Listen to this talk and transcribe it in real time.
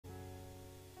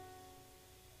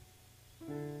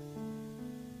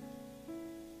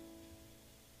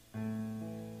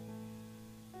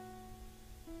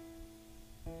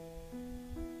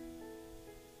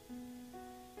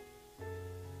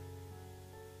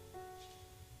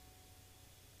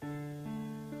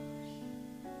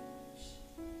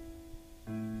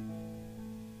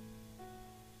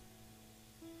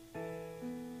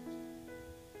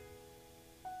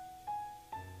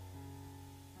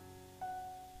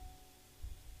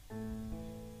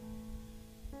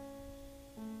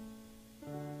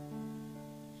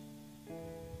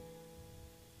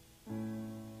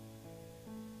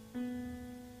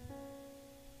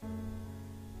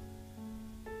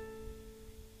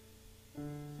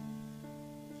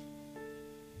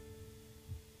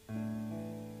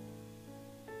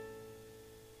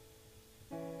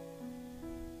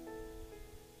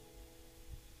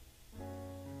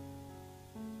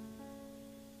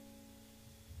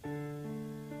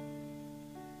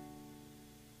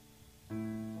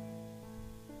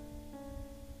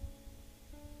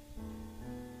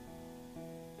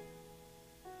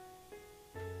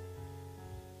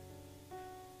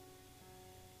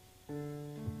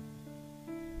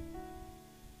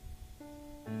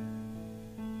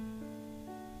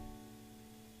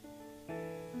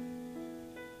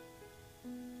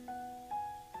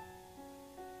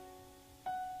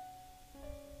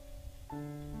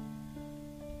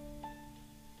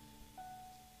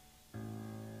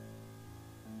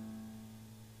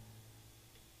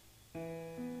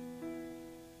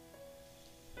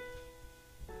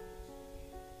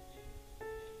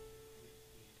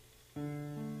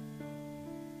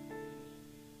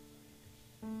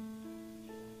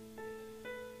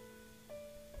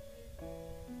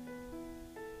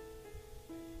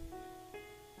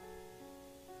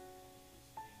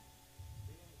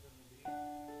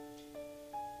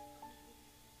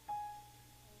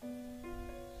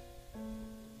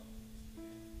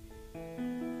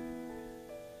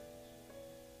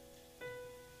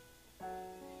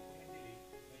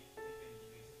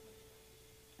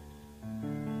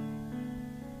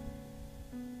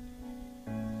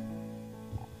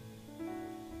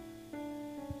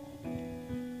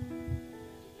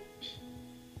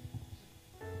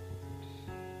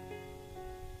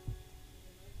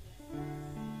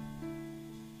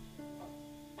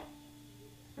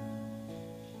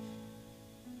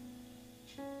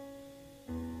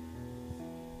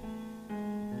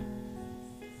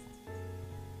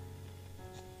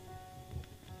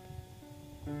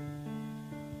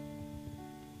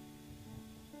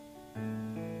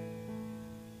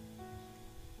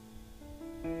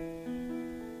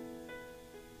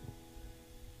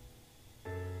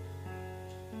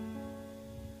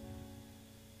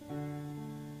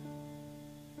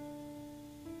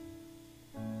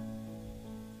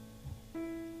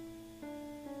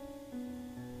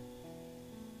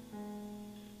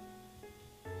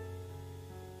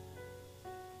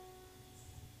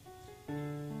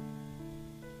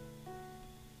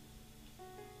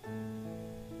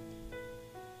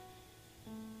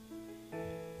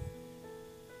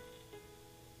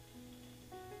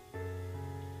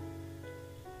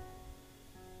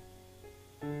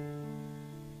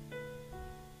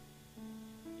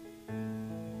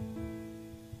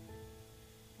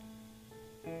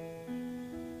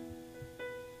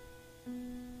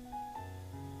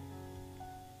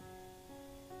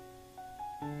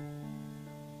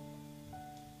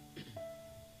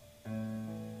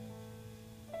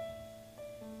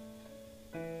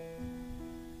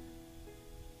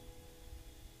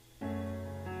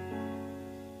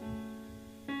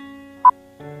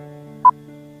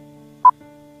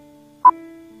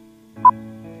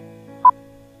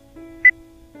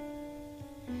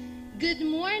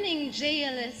morning,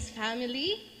 JLS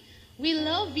family. We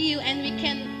love you and we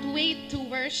can't wait to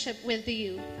worship with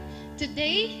you.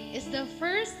 Today is the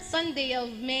first Sunday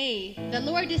of May. The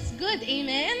Lord is good,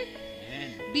 amen?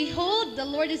 Behold, the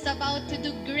Lord is about to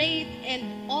do great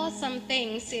and awesome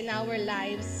things in our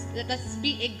lives. Let us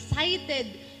be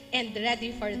excited and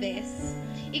ready for this.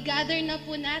 I-gather na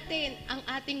po natin ang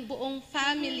ating buong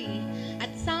family at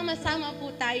sama-sama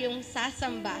po tayong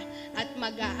sasamba at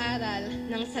mag-aaral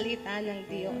ng salita ng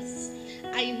Diyos.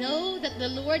 I know that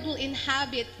the Lord will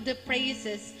inhabit the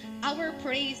praises, our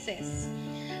praises.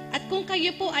 At kung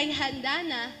kayo po ay handa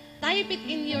na, type it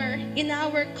in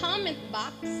our comment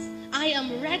box. I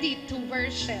am ready to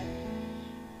worship.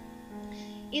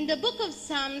 In the book of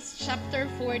Psalms chapter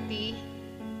 40,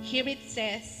 here it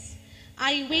says,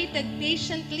 I waited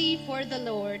patiently for the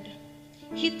Lord.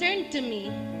 He turned to me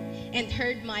and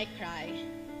heard my cry.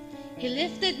 He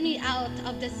lifted me out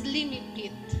of the slimy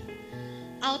pit,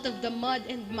 out of the mud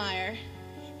and mire.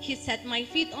 He set my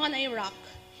feet on a rock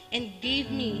and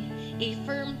gave me a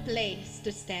firm place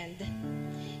to stand.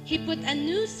 He put a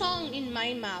new song in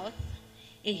my mouth,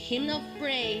 a hymn of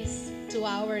praise to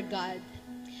our God.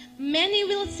 Many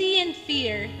will see and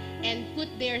fear and put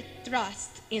their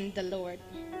trust in the Lord.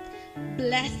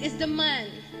 Blessed is the man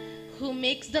who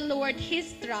makes the Lord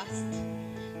his trust,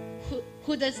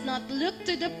 who does not look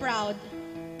to the proud,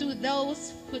 to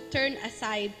those who turn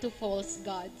aside to false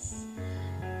gods.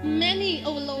 Many,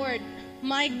 O Lord,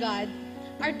 my God,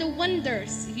 are the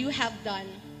wonders you have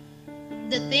done.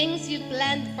 The things you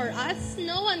planned for us,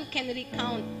 no one can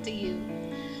recount to you.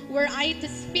 Were I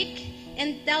to speak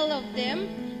and tell of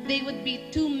them, they would be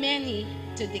too many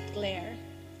to declare.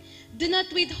 Do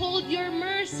not withhold your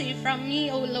mercy from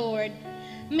me, O Lord.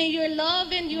 May your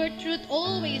love and your truth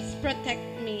always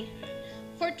protect me.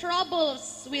 For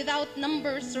troubles without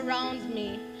number surround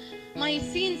me. My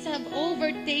sins have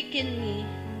overtaken me,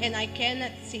 and I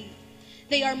cannot see.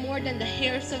 They are more than the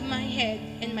hairs of my head,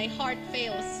 and my heart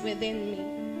fails within me.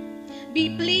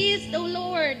 Be pleased, O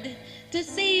Lord, to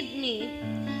save me.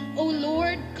 O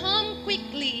Lord, come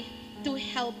quickly to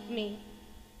help me.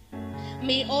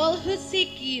 May all who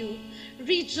seek you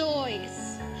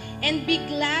rejoice and be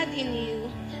glad in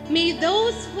you. May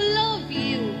those who love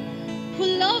you,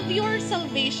 who love your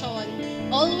salvation,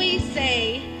 always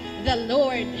say, the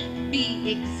Lord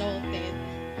be exalted.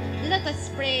 Let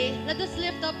us pray. Let us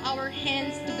lift up our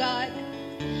hands to God.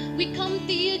 We come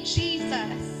to you,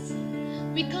 Jesus.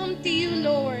 We come to you,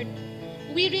 Lord.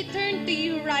 We return to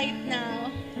you right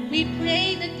now. We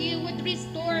pray that you would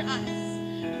restore us,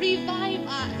 revive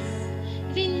us,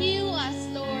 renew us,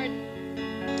 Lord,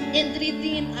 and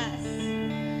redeem us.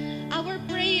 Our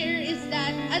prayer is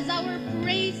that as our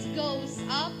praise goes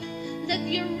up, let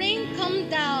your rain come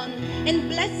down and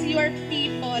bless your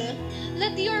people.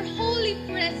 Let your holy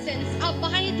presence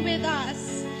abide with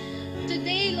us.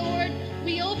 Today, Lord,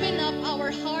 we open up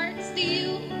our hearts to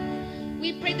you.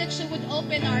 We pray that you would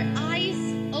open our eyes,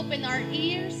 open our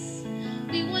ears.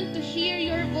 We want to hear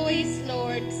your voice,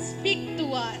 Lord. Speak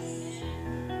to us.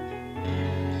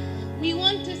 We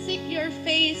want to seek your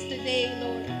face today,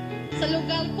 Lord. Sa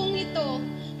lugar pong ito,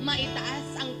 maitaas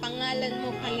ang pangalan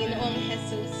mo, Panginoong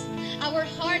Jesus. Our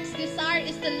heart's desire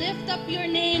is to lift up your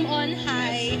name on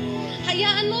high.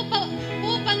 Hayaan mo po,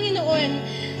 Panginoon,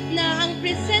 na ang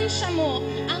presensya mo,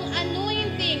 ang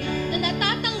anointing na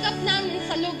natatanggap namin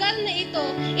sa lugar na ito,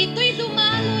 ito'y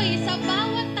dumaloy sa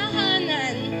bawat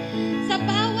tahanan, sa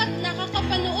bawat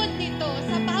nakakapanood nito,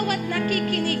 sa bawat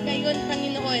nakikinig ngayon,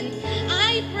 Panginoon.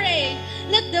 I pray,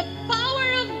 let the power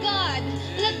of God,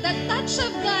 let the touch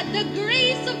of God, the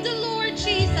grace of the Lord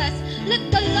Jesus, let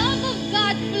the love of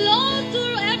God flow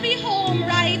through every home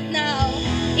right now.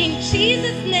 In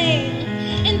Jesus' name.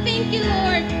 And thank you,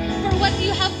 Lord, for what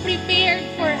you have prepared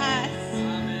for us.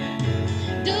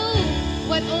 Do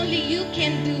what only you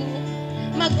can do.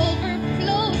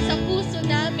 Mag-overflow sa puso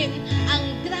namin ang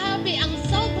grabe, ang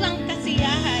sobrang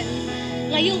kasiyahan.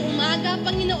 Ngayong umaga,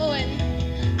 Panginoon,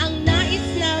 ang nais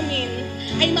namin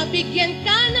ay mabigyan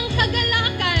ka ng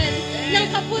kagalakan, ng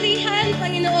kapurihan,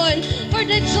 Panginoon. For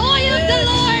the joy of the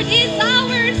Lord is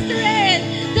our strength.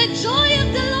 The joy of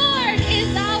the Lord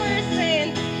is our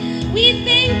strength. We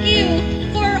thank you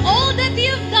for all that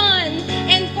you've done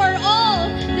and for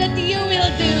all that you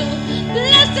will do.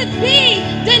 Blessed be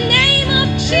the name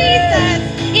of Jesus.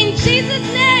 In Jesus'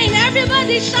 name,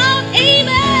 everybody shout,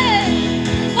 Amen!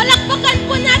 Palakpakan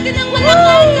po natin ang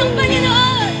malakas ng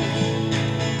Panginoon.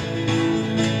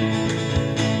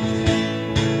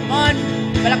 Come on,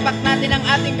 palakpak natin ang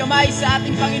ating kamay sa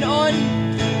ating Panginoon.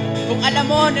 Kung alam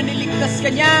mo na niligtas ka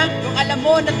niya, kung alam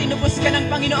mo na tinubos ka ng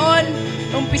Panginoon,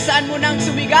 Umpisan mo nang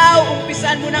sumigaw,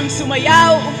 umpisan mo nang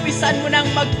sumayaw, umpisan mo nang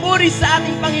magpuri sa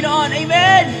ating Panginoon.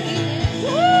 Amen!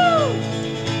 Woo!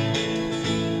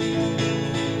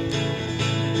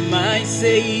 My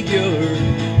Savior,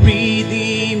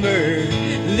 Redeemer,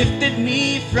 lifted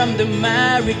me from the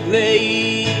miry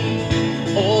clay.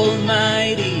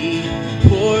 Almighty,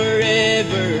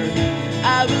 forever,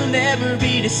 I will never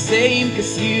be the same,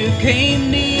 'cause you came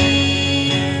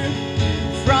near.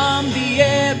 From the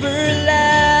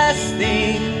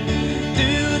everlasting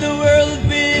to the world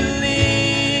we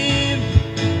live,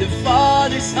 the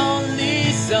Father's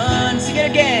only Son. Sing it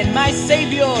again. My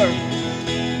Savior,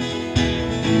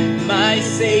 my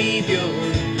Savior,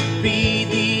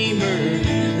 Redeemer,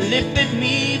 lifted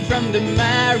me from the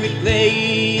miry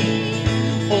clay.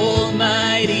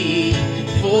 Almighty,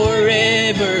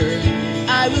 forever,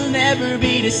 I will never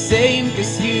be the same,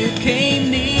 'cause you came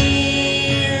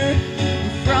near.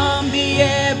 From the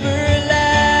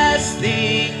everlasting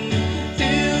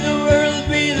to the world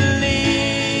we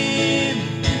live,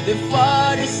 the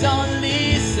Father's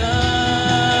only Son.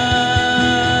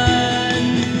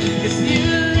 'Cause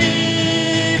you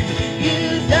lived,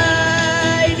 you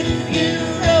died, you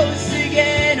rose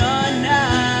again on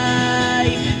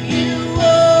high. You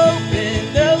opened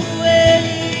the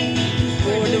way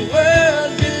for the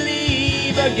world to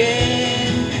live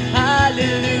again.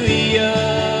 Hallelujah,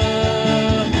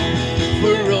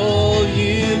 for all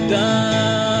you've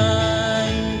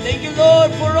done. Thank you,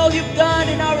 Lord, for all you've done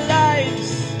in our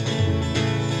lives.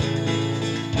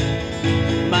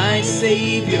 My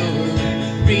Savior,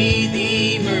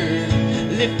 Redeemer,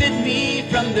 lifted me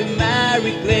from the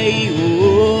miry clay.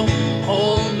 Oh,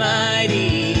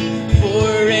 Almighty,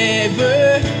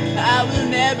 forever, I will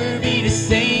never be the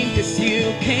same, 'cause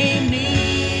you came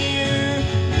near.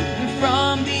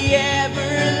 From the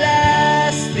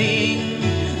everlasting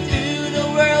to the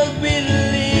world we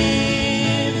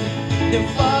live, the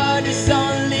Father's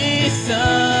only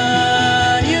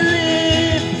Son. You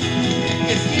live,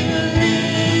 'cause you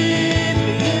live,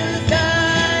 you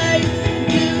died,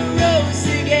 you rose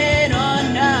again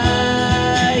on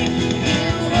high.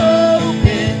 You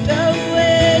opened the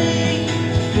way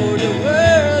for the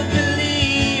world to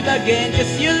live again.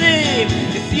 'Cause you live,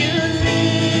 'cause you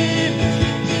live,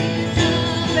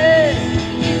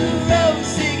 you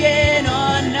rose again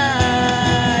on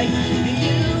high.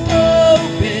 You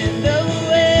opened the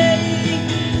way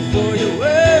for the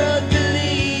world to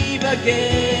live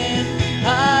again.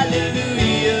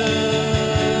 Hallelujah,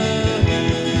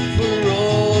 for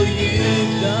all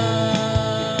you've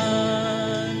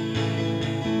done.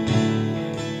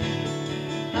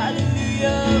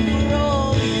 Hallelujah, for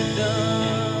all you've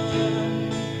done.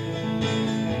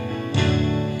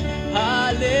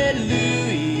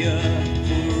 Hallelujah,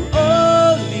 for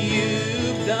all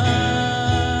you've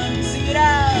done. Sing it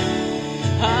out.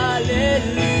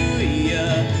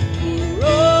 Hallelujah, for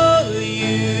all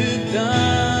you've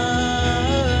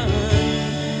done.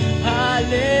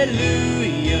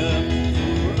 Hallelujah,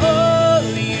 for all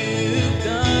you've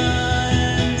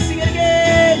done. Sing it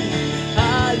again.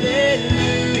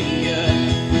 Hallelujah,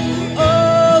 for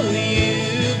all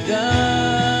you've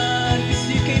done. 'Cause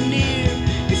you came near,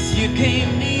 'cause you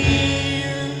came near.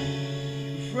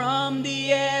 From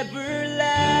the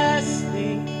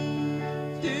everlasting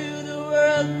to the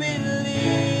world we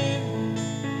live,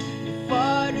 the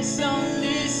Father's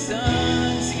only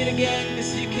Son. Sing it again.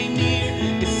 'Cause you came near,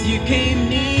 'cause you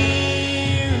came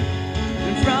near.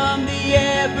 And from the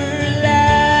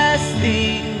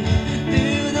everlasting to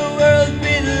the world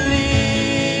we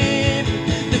live,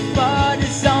 the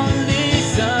Father's only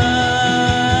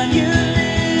Son. You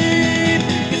live,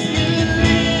 'cause you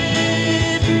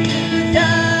live, you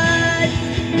died,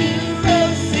 you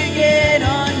rose again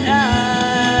on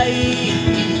high.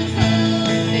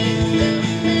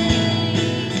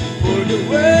 For the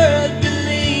world to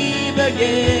live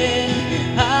again.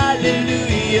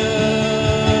 Hallelujah,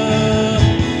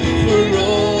 for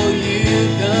all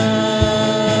you've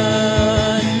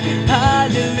done.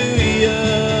 Hallelujah,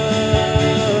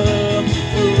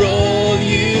 for all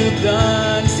you've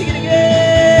done. Sing it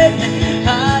again.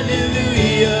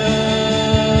 Hallelujah,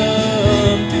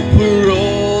 for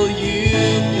all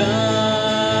you've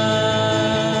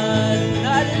done.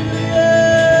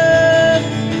 Hallelujah,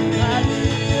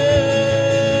 hallelujah.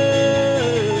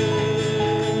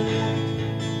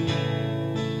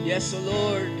 Yes, O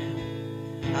Lord.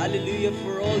 Hallelujah,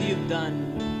 for all you've done.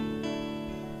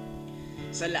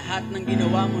 Sa lahat ng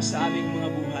ginawa mo sa aming mga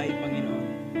buhay, Panginoon,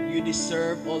 you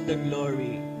deserve all the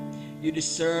glory. You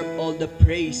deserve all the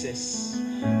praises.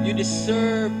 You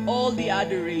deserve all the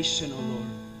adoration, O Lord.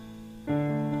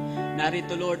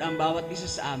 Narito, Lord, ang bawat isa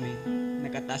sa amin na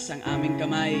Nakatas ang aming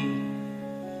kamay,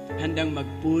 handang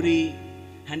magpuri,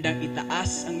 handang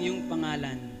itaas ang iyong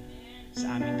pangalan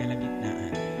sa aming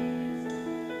kalagitnaan.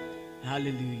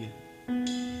 Hallelujah.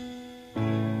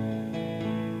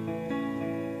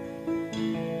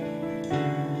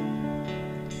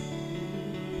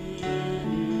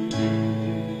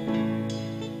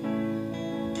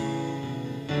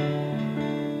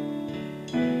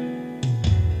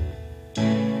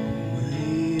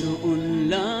 Mayroon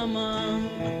lamang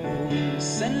akong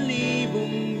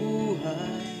 1,000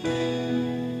 buhay,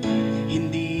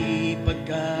 hindi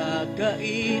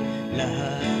pagkakait,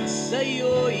 lahat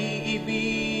sa'yo'y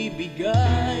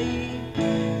ibibigay.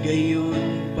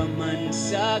 Gayon pa man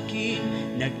sa'kin,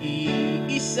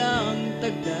 nag-iisang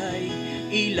taglay,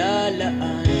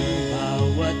 ilalaan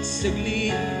bawat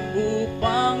saglit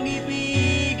upang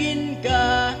ibigin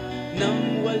ka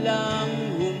nang walang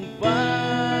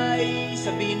humpay.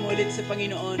 Sabihin mo ulit sa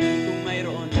Panginoon, kung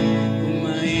mayroon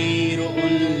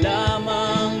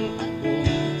lamang akong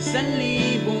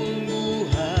 1,000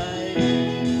 buhay,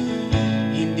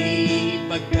 hindi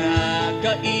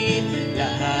pagkakait,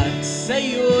 lahat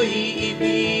sa'yo'y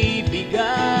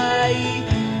ibibigay.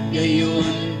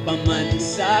 Gayon pa man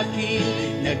sa'kin,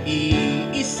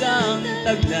 nag-iisang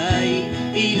taglay,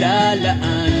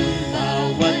 ilalaan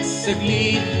bawat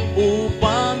saglit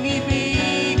upang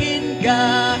ibigin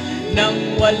ka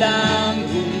nang walang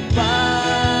humpay.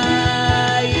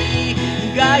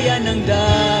 Gaya ng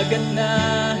dagat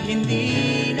na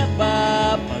hindi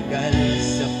napapagal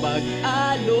sa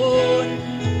pag-alon,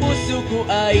 puso ko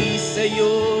ay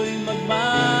sa'yo'y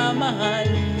magmamahal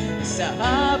sa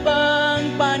habang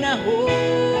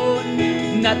panahon.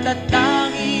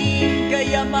 Natatanging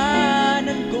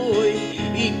kayamanan ko'y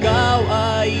ikaw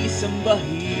ay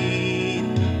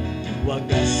sambahin,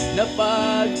 wagas na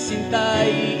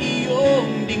pagsintay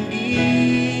iyong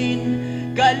dinggin,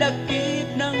 kalakip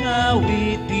ng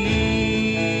awitin.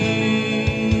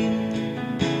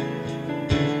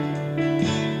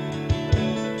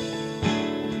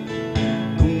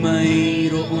 Kung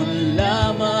mayroon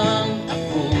lamang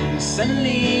akong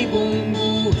 1,000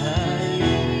 buhay,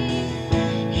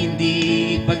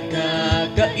 hindi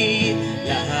pagkakait,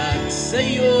 lahat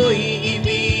sa'yo'y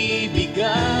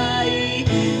ibibigay.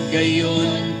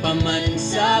 Gayon pa man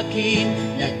sa'kin,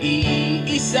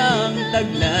 nag-iisang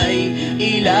taglay,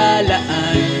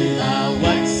 ilalaan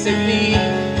bawat saglit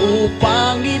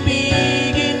upang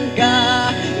ibigin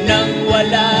ka nang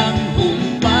walang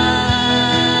humpay.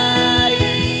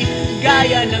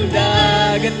 Gaya ng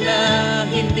dagat na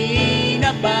hindi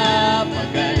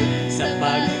napapagal sa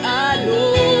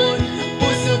pag-alon,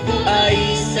 puso ko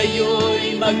ay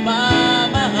sa'yo'y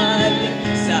magmamahal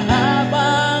sa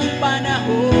habang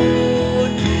panahon.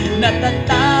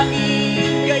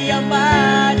 Natatanging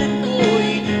kayamanan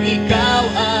ko'y ikaw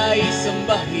ay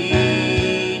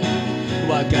sambahin,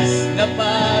 wagas na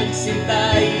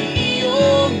pagsintay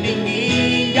iyong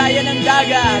dinggin.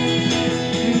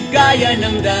 Gaya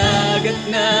ng dagat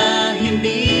na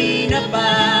hindi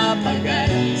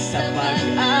napapagal sa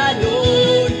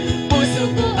pag-alon,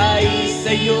 puso ko ay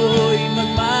sa'yo'y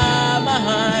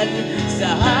magmamahal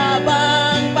sa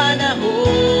habang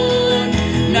panahon.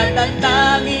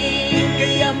 Natatanging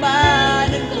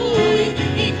kayamanan ko'y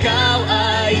ikaw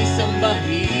ay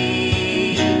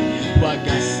sambahin,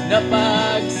 wagas na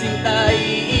pagsintay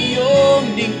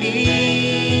iyong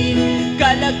dinggin,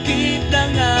 kalakip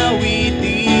ng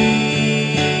awitin.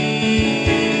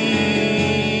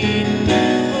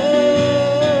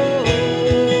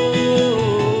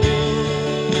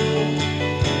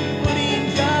 Purihin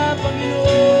ka,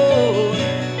 Panginoon,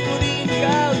 purihin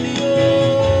ka, O Diyos.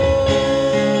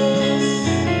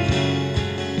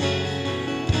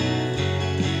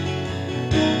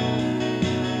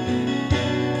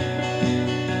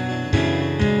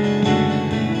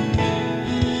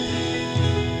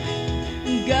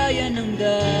 Gaya ng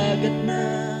dagat na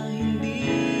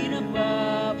hindi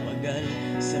napapagal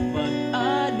sa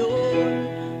pag-alon,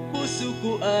 puso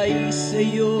ko ay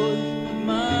sa'yo'y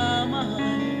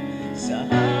magmamahal sa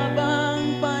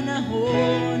habang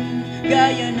panahon.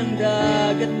 Gaya ng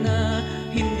dagat na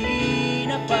hindi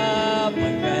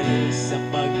napapagal sa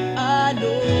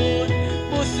pag-alon,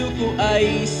 puso ko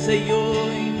ay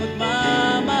sa'yo'y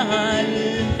magmamahal.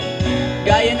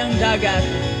 Gaya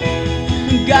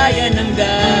ng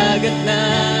dagat na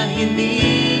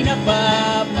hindi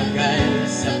napapagal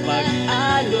sa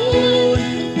pag-alon,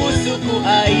 puso ko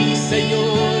ay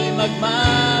sa'yo'y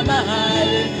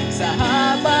magmamahal sa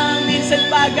habang minsan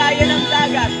pa. Gaya ng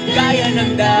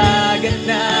dagat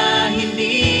na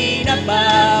hindi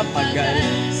napapagal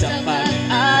sa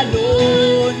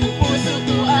pag-alon, puso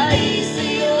ko ay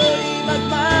sa'yo'y magmamahal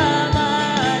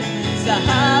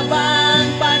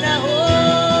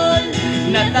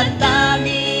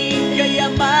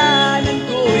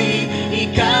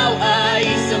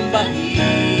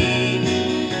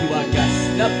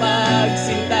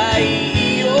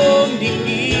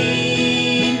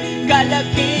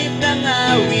kalakip ng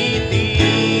awitin.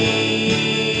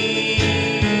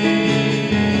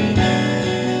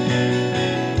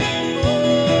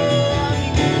 Oh,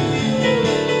 aming Diyos,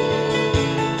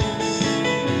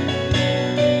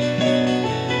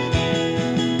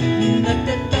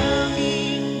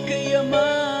 natatanging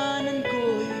kayamanan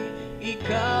ko'y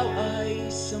ikaw ay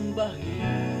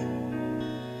sambahin.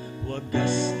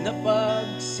 Wagas na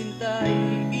pagsintay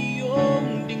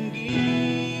iyong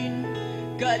dinggin,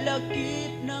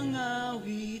 kalakip ng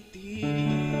awitin.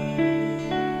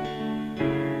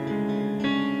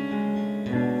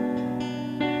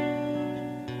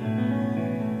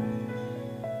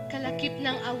 Kalakip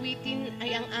ng awitin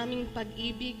ay ang aming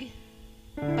pag-ibig,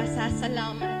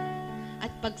 pasasalamat,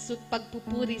 at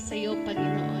pagpupuri sa iyo,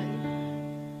 Panginoon.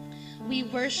 We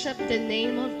worship the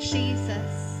name of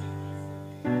Jesus.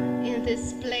 In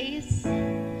this place,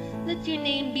 let your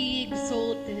name be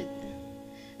exalted,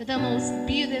 the most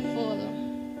beautiful,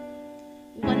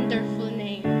 wonderful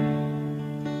name,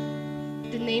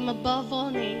 the name above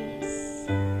all names.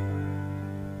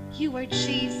 You are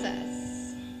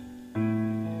Jesus,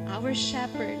 our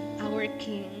shepherd, our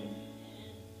king.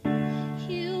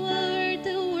 You are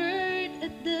the word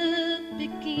at the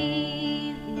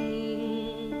beginning,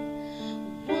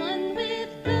 one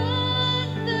with God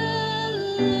the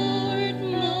Lord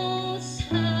Most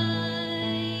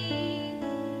High.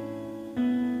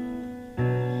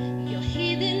 Your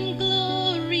hidden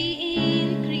glory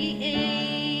in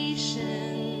creation,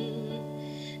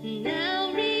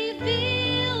 now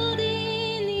revealed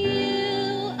in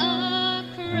you are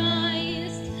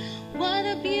Christ. What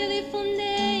a beautiful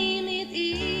name it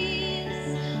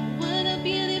is. What a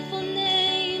beautiful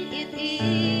name it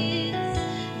is.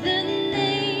 The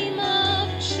name of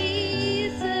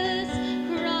Jesus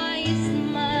Christ,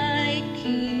 my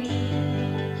King.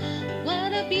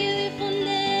 What a beautiful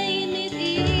name it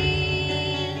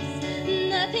is.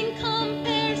 Nothing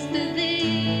compares to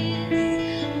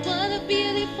this. What a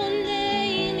beautiful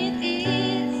name it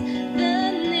is.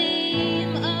 The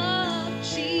name of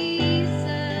Jesus.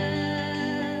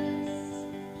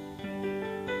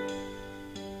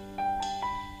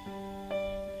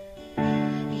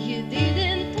 You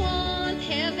didn't want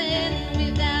heaven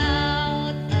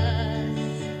without us.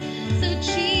 So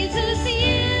Jesus,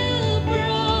 you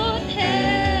brought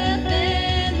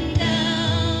heaven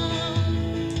down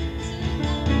to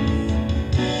us.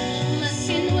 My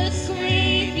sin was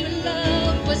great, your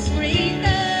love was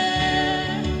greater.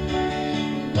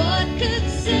 What could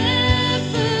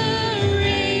separate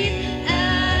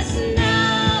us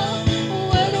now?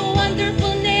 What a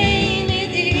wonderful name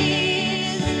it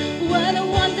is. What a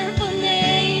wonderful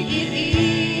name it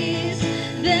is.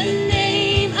 The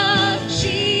name of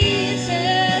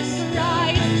Jesus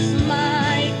Christ,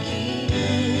 my King.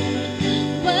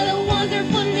 What a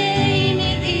wonderful name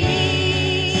it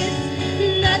is.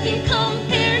 Nothing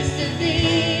compares to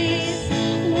this.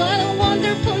 What a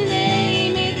wonderful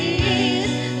name it is.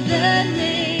 The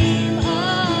name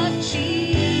of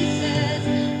Jesus.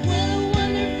 What a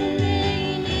wonderful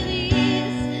name it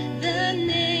is. The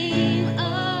name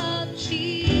of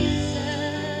Jesus.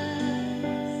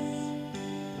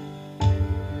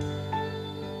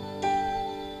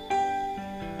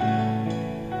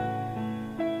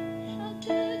 How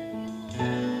good you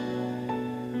are.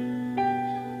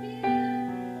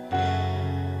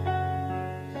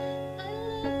 I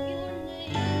love your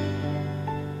name.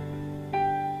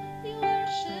 We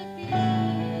worship you.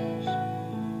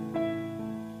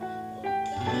 Oh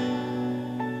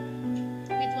God.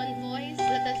 With one voice,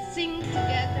 let us sing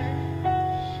together.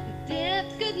 Death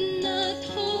could not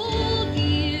hold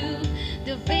you.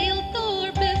 The veil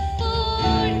tore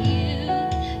before you.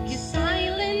 You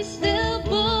silenced the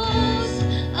boast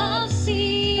of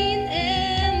sin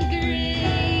and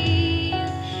grave.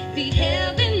 The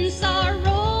heavens are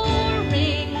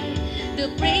roaring the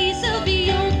praise of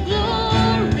your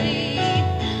glory.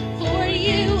 For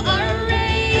you are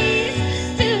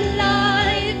raised to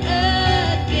life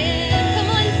again. Come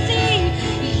on, sing.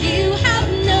 You have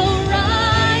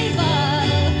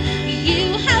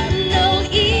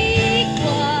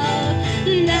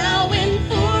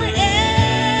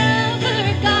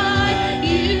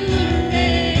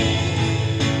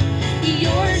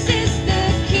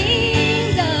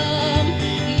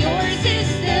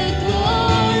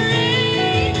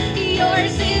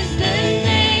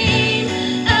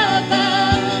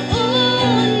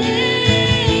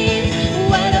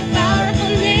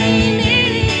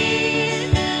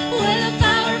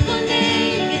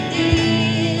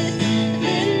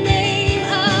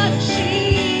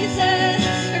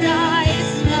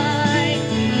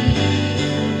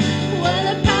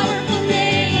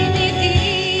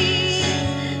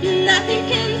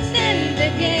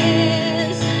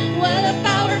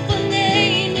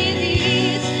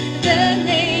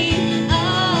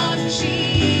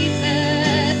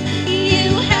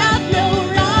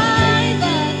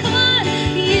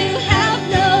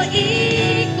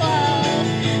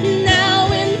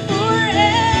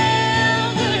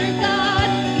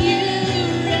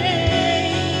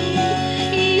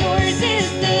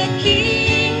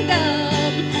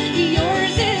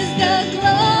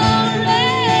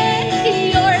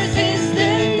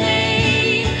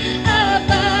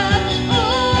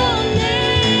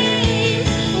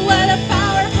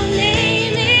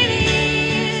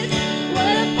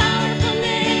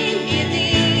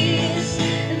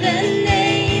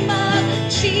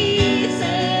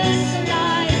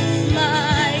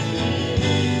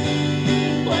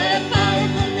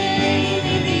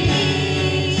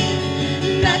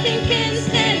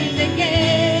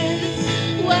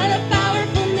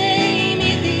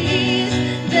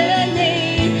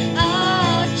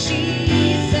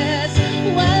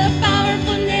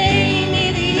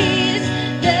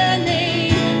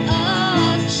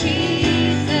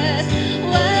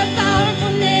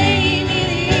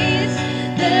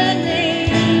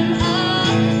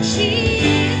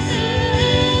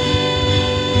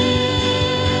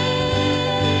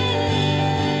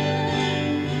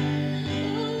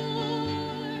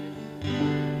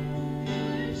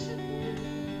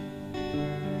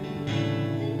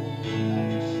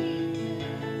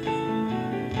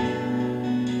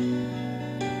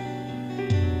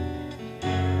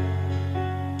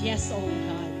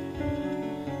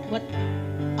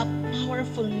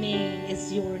powerful name is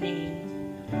your name,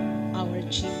 our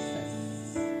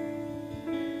Jesus.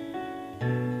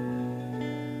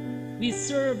 We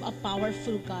serve a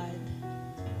powerful God.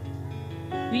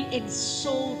 We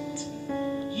exalt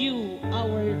you,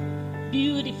 our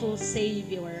beautiful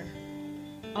Savior,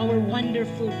 our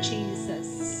wonderful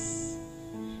Jesus.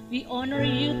 We honor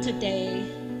you today.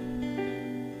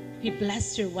 We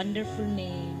bless your wonderful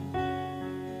name.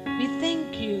 We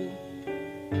thank you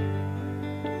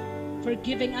for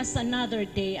giving us another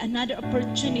day, another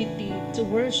opportunity to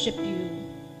worship you,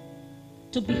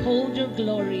 to behold your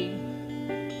glory,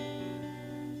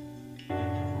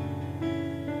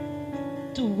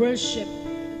 to worship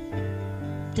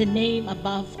the name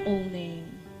above all name.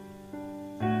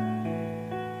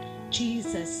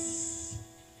 Jesus,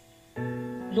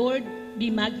 Lord, be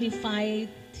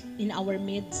magnified in our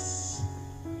midst.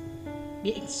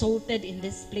 Be exalted in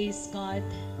this place, God.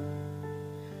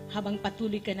 Habang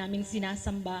patuloy ka naming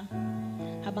sinasamba,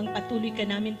 habang patuloy ka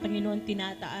namin, Panginoon,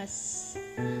 tinataas,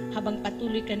 habang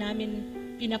patuloy ka namin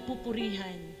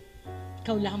pinapupurihan,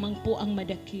 ikaw lamang po ang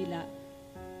madakila.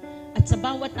 At sa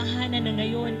bawat tahanan na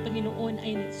ngayon, Panginoon,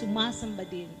 ay sumasamba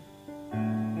din.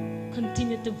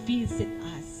 Continue to visit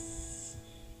us.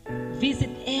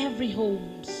 Visit every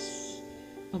homes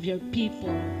of your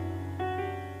people.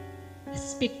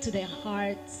 Speak to their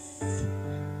hearts.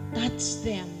 Touch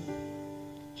them.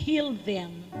 Heal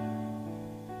them.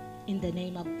 In the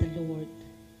name of the Lord.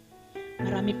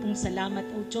 Marami pong salamat,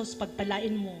 O Diyos,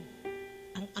 pagpalain mo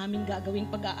ang aming gagawing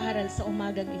pag-aaral sa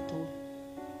umagang ito.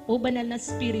 O Banal na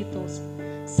Espiritu,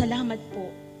 salamat po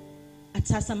at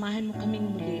sasamahan mo kaming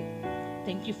muli.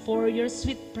 Thank you for your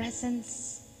sweet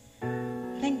presence.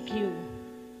 Thank you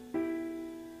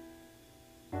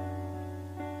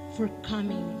for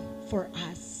coming for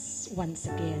us once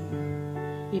again.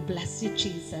 We bless you,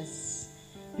 Jesus.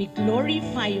 We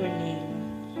glorify your name.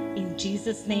 In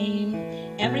Jesus' name,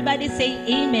 everybody say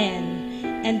amen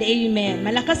and amen.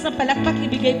 Malakas na palakpak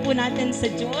ibigay po natin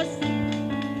sa Diyos.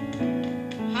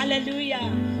 Hallelujah.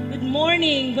 Good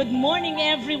morning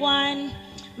everyone.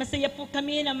 Masaya po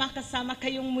kami na makasama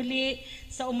kayong muli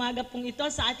sa umaga pong ito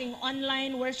sa ating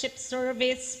online worship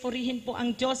service. Purihin po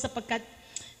ang Diyos sapagkat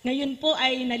ngayon po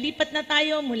ay nalipat na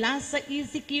tayo mula sa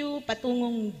ECQ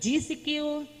patungong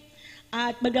GCQ.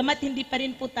 At bagamat hindi pa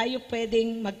rin po tayo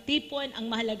pwedeng magtipon,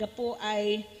 ang mahalaga po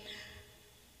ay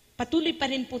patuloy pa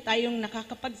rin po tayong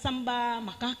makakapagsamba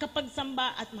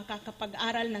at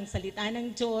makakapag-aral ng salita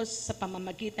ng Diyos sa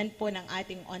pamamagitan po ng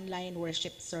ating online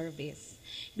worship service.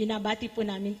 Binabati po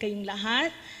namin kayong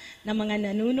lahat na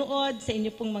mga nanunood sa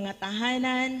inyo pong mga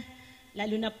tahanan,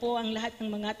 lalo na po ang lahat ng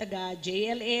mga taga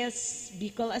JLS,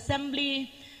 Bicol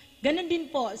Assembly, ganon din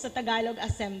po sa Tagalog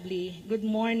Assembly. Good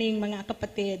morning mga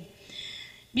kapatid.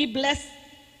 Be blessed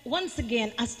once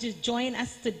again as you join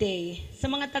us today. Sa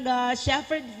mga taga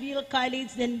Shepherdville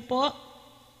College din po,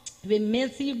 we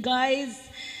miss you guys.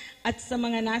 At sa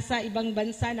mga nasa ibang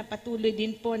bansa na patuloy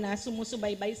din po na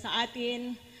sumusubaybay sa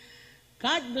atin,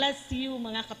 God bless you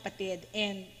mga kapatid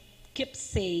and keep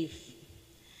safe.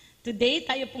 Today,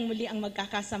 tayo pong muli ang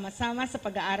magkakasama-sama sa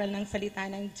pag-aaral ng salita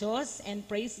ng Diyos, and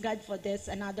praise God for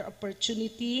this another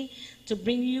opportunity to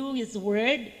bring you His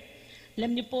Word.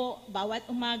 Alam niyo po, bawat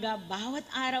umaga, bawat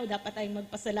araw, dapat tayong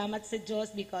magpasalamat sa Diyos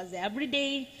because every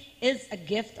day is a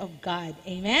gift of God.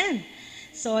 Amen?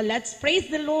 So let's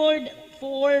praise the Lord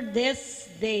for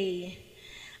this day.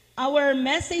 Our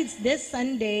message this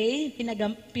Sunday,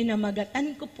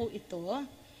 pinamagatan ko po ito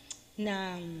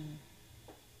na,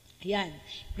 yan,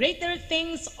 greater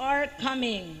things are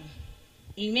coming.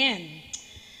 Amen.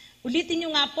 Ulitin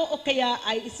nyo nga po o kaya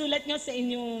ay isulat nyo sa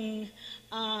inyong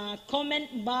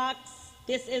comment box.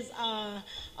 This is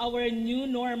our new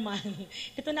normal.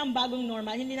 Ito na ang bagong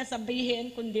normal. Hindi na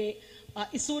sabihin, kundi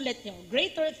isulat nyo.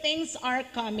 Greater things are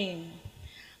coming.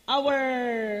 Our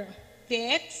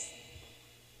text,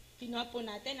 kinuha po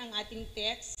natin ang ating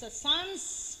text sa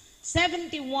Psalms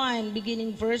 71,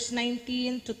 beginning verse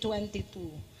 19 to 22.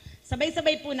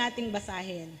 Sabay-sabay po nating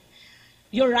basahin.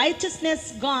 Your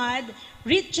righteousness, God,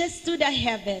 reaches to the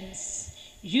heavens.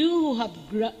 You who have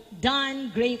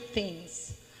done great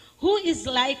things. Who is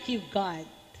like you, God?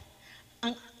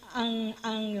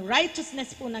 Ang righteousness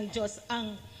po ng Diyos,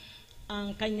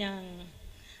 ang kanyang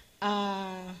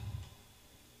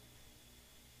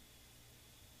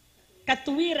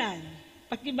katuwiran.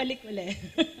 Pakibalik ulit.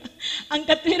 Ang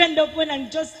katuwiran daw po ng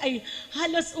Diyos ay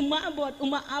halos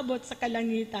umaabot sa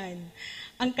kalangitan.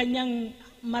 Ang kanyang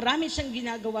marami siyang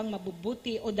ginagawang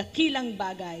mabubuti o dakilang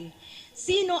bagay.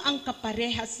 Sino ang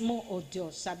kaparehas mo, O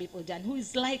Diyos? Sabi po dyan, who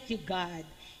is like you, God?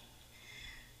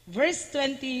 Verse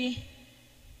 20,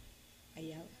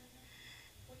 ayaw.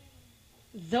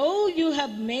 Though you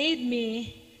have made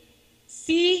me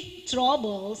see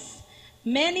troubles,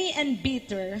 many and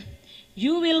bitter,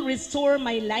 you will restore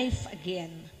my life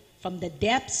again. From the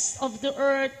depths of the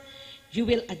earth, you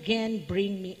will again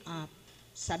bring me up.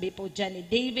 Sabi po dyan ni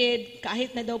David,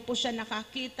 kahit na daw po siya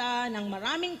nakakita ng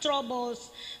maraming troubles,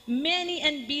 many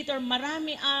and bitter,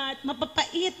 marami at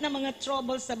mapapait na mga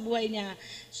troubles sa buhay niya.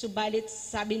 Subalit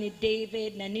sabi ni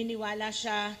David, naniniwala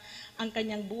siya, ang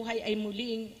kanyang buhay ay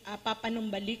muling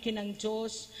papanumbalikin ng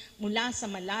Diyos mula sa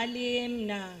malalim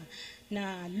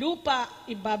na lupa,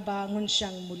 ibabangon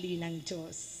siyang muli ng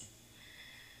Diyos.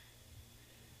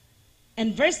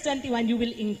 And verse 21, you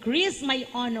will increase my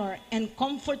honor and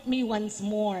comfort me once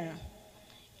more.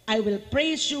 I will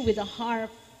praise you with a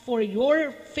harp for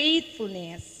your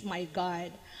faithfulness, my God.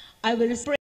 I will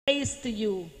praise to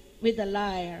you with a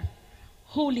lyre,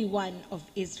 Holy One of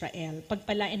Israel.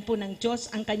 Pagpalain po ng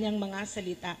Diyos ang kanyang mga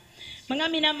salita. Mga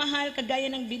minamahal, kagaya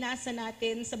ng binasa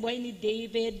natin sa buhay ni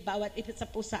David, bawat isa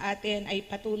po sa atin ay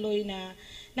patuloy na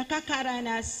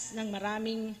nakakaranas ng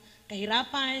maraming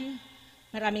kahirapan,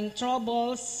 maraming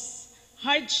troubles,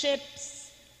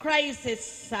 hardships,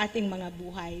 crisis sa ating mga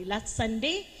buhay. Last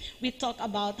Sunday, we talked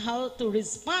about how to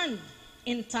respond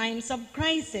in times of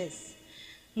crisis.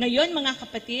 Ngayon, mga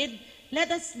kapatid, let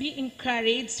us be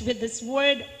encouraged with this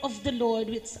word of the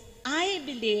Lord, which I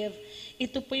believe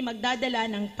ito po'y magdadala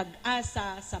ng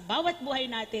pag-asa sa bawat buhay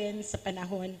natin sa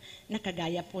panahon na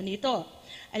kagaya po nito.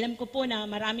 Alam ko po na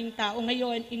maraming tao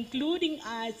ngayon, including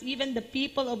us, even the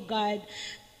people of God,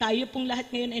 tayo pong lahat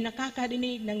ngayon ay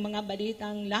nakakarinig ng mga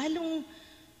balitang lalong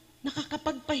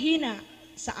nakakapagpahina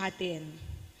sa atin.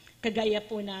 Kagaya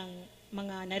po ng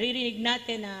mga naririnig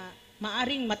natin na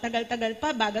maaring matagal-tagal pa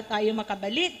bago tayo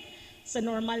makabalik sa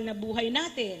normal na buhay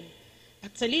natin.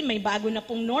 Actually, may bago na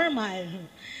pong normal.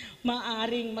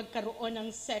 Maaring magkaroon ng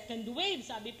second wave,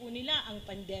 sabi po nila, ang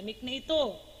pandemic na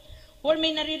ito. Or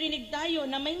may naririnig tayo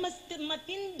na may mas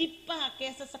matindi pa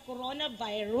kesa sa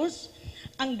coronavirus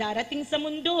ang darating sa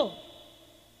mundo.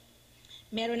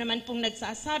 Meron naman pong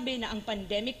nagsasabi na ang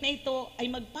pandemic na ito ay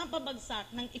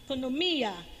magpapabagsak ng ekonomiya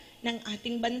ng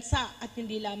ating bansa at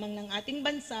hindi lamang ng ating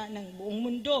bansa, ng buong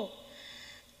mundo.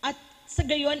 At sa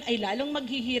gayon ay lalong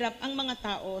maghihirap ang mga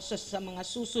tao sa mga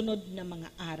susunod na mga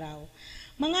araw.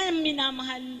 Mga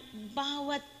minamahal,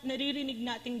 bawat naririnig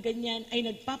natin ganyan ay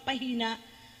nagpapahina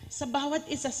sa bawat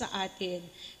isa sa atin.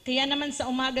 Kaya naman sa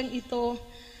umagang ito,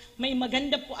 may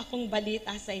maganda po akong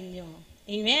balita sa inyo.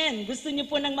 Amen. Gusto niyo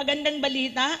po ng magandang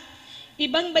balita?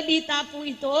 Ibang balita po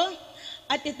ito.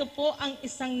 At ito po ang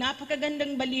isang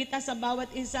napakagandang balita sa bawat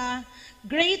isa.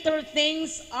 Greater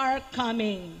things are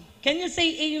coming. Can you say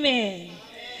amen?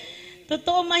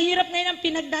 Totoo, mahirap ngayon ang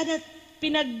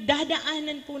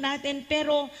pinagdadaanan po natin.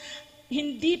 Pero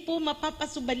hindi po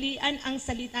mapapasubalian ang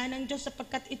salita ng Diyos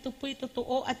sapagkat ito po'y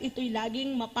totoo at ito'y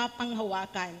laging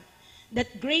mapapanghawakan.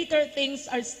 That greater things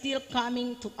are still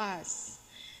coming to us.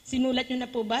 Sinulat nyo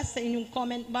na po ba sa inyong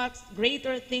comment box,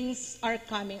 greater things are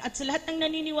coming. At sa lahat ng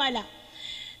naniniwala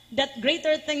that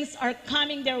greater things are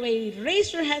coming their way,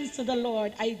 raise your hands to the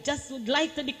Lord. I just would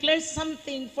like to declare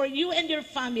something for you and your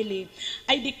family.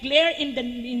 I declare in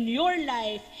your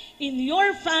life, in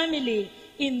your family,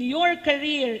 in your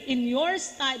career, in your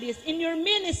studies, in your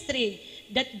ministry,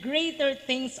 that greater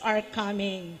things are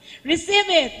coming. Receive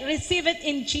it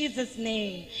in Jesus'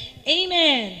 name.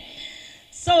 Amen.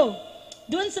 So,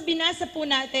 doon sa binasa po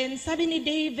natin, sabi ni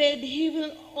David, he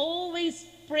will always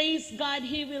praise God.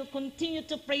 He will continue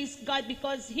to praise God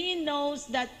because he knows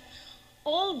that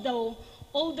although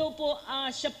po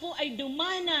siya po ay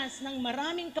dumanas ng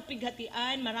maraming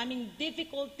kapighatian, maraming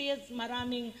difficulties,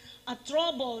 maraming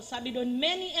trouble, sabi doon,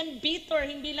 many and bitter,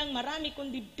 hindi lang marami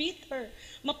kundi bitter,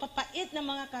 mapapait na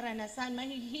mga karanasan,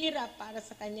 mahihirap para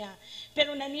sa kanya.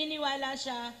 Pero naniniwala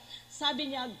siya,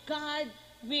 sabi niya, God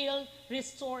will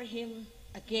restore him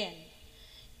again.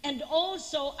 And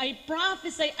also, I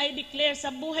prophesy, I declare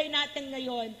sa buhay natin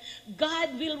ngayon,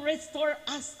 God will restore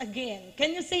us again.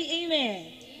 Can you say amen?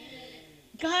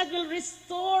 God will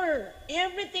restore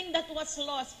everything that was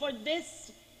lost for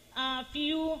this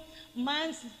few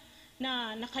months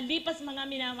na nakalipas, mga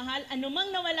minamahal. Anumang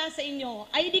nawala sa inyo,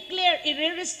 I declare,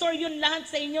 i-restore yun lahat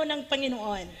sa inyo ng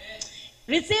Panginoon.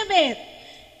 Receive it.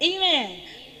 Amen.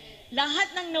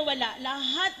 Lahat ng nawala,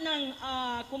 lahat ng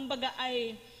kumbaga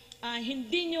ay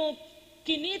hindi nyo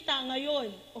kinita ngayon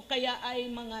o kaya ay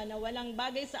mga nawalang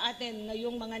bagay sa atin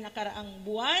ngayong mga nakaraang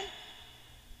buwan,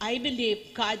 I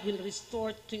believe God will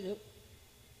restore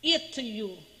it to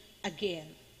you again.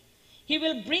 He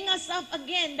will bring us up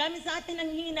again. Dami sa atin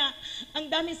ang hina, ang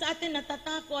dami sa atin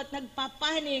natatakot,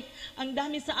 nagpapanik, ang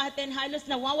dami sa atin halos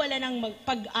nawawala ng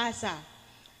pag-asa.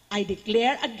 I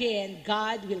declare again,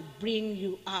 God will bring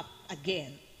you up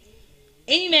again.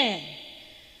 Amen.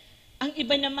 Ang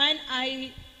iba naman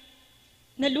ay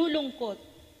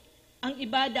nalulungkot. Ang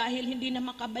iba dahil hindi na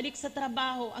makabalik sa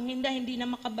trabaho, ang hindi na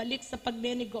makabalik sa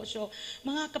pagnenegosyo.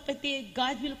 Mga kapatid,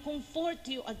 God will comfort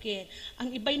you again.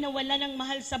 Ang iba'y nawala ng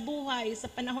mahal sa buhay, sa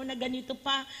panahon na ganito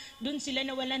pa, dun sila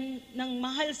nawalan ng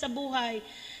mahal sa buhay.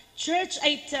 Church,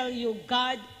 I tell you,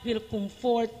 God will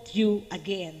comfort you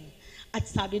again. At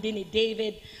sabi din ni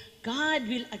David, God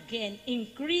will again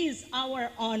increase our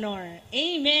honor.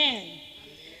 Amen.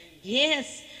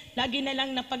 Yes. Lagi na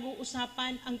lang na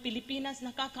pag-uusapan ang Pilipinas,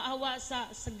 nakakaawa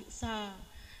sa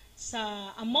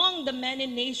among the many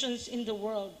nations in the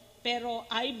world. Pero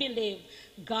I believe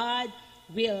God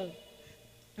will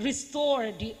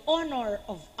restore the honor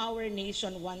of our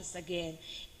nation once again.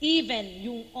 Even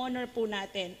yung honor po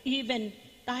natin, even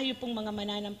tayo pong mga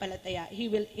mananampalataya, He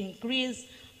will increase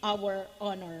our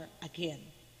honor again.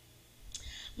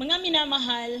 Mga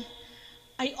minamahal,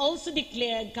 I also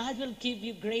declare God will give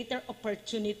you greater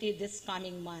opportunity this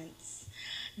coming months.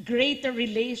 Greater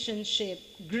relationship,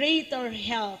 greater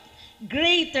health,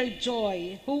 greater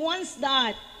joy. Who wants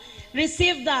that?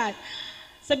 Receive that.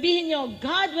 Sabihin nyo,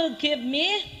 God will give me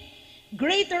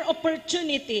greater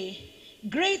opportunity,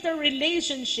 greater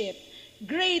relationship,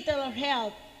 greater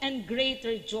health, and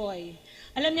greater joy.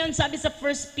 Alam niyo, sabi sa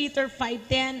 1 Peter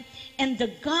 5:10, and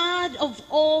the God of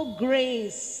all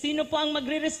grace. Sino po ang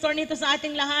magre-restore nito sa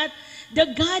ating lahat? The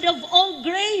God of all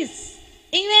grace.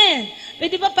 Amen.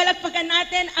 Pwede ba palakpakan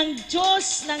natin ang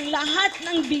Diyos ng lahat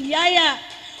ng biyaya,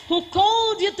 who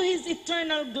called you to His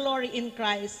eternal glory in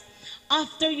Christ,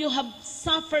 after you have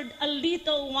suffered a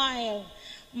little while.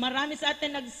 Marami sa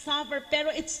atin nag-suffer,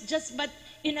 pero it's just but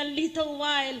in a little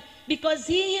while, because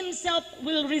He Himself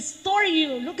will restore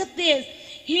you. Look at this.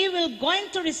 He will going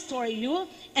to restore you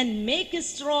and make you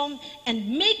strong and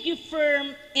make you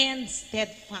firm and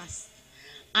steadfast.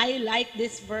 I like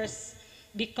this verse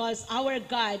because our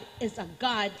God is a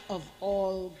God of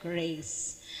all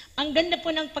grace. Ang ganda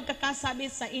po ng pagkakasabi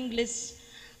sa English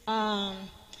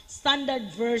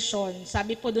Standard Version.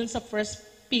 Sabi po dun sa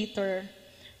 1 Peter,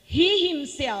 He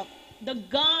Himself, the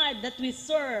God that we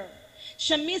serve,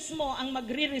 siya mismo ang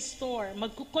magre-restore,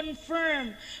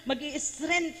 magko-confirm,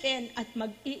 mag-i-strengthen at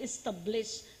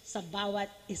mag-i-establish sa bawat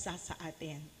isa sa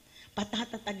atin.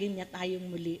 Patatatagin niya tayong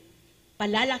muli.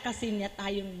 Palalakasin niya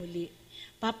tayong muli.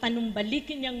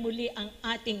 Papanumbalikin niyang muli ang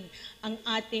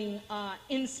ating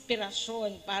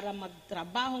inspirasyon para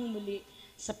magtrabahong muli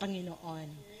sa Panginoon.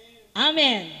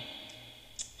 Amen.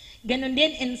 Ganon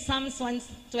din in Psalms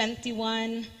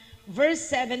 121, verse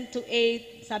 7 to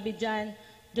 8, sabi dyan,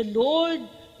 the Lord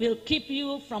will keep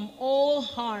you from all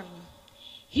harm.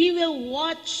 He will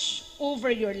watch over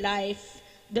your life.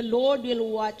 The Lord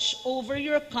will watch over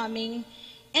your coming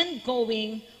and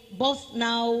going, both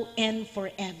now and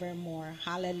forevermore.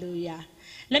 Hallelujah.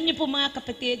 Alam niyo po mga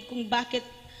kapatid, kung bakit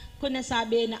ko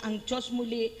nasabi na ang Diyos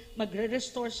muli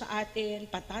magre-restore sa atin,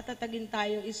 patatatagin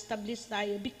tayo, establish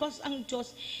tayo, because ang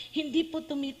Diyos hindi po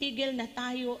tumitigil na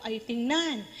tayo ay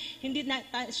tingnan. Hindi na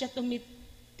siya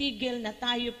tumitigil na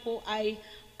tayo po ay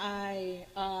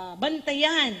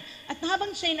bantayan. At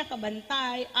habang siya'y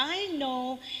nakabantay, I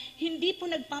know, hindi po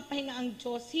nagpapahinga ang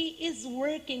Diyos. He is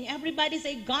working. Everybody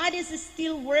say, God is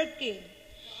still working.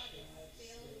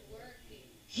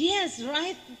 Yes,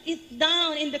 write it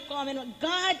down in the comment.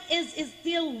 God is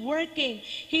still working.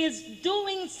 He is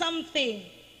doing something.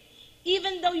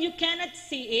 Even though you cannot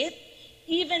see it,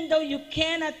 even though you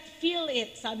cannot feel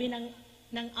it, sabi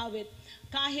ng awit,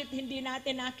 kahit hindi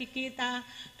natin nakikita,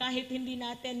 kahit hindi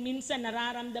natin minsan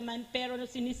nararamdaman, pero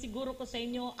sinisiguro ko sa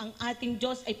inyo, ang ating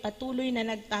Diyos ay patuloy na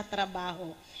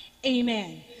nagtatrabaho.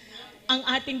 Amen. Ang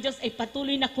ating Diyos ay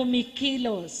patuloy na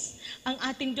kumikilos. Ang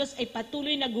ating Diyos ay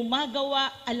patuloy na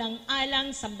gumagawa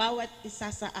alang-alang sa bawat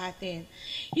isa sa atin.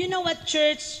 You know what,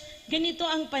 church? Ganito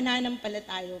ang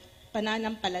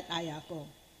pananampalataya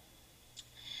ko.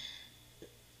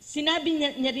 Sinabi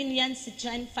niya rin yan sa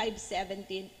John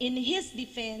 5:17. In His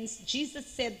defense, Jesus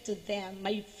said to them,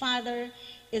 my Father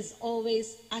is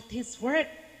always at His work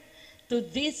to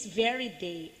this very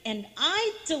day, and I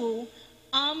too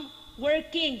am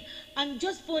working. Ang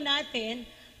Diyos po natin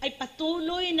ay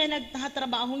patuloy na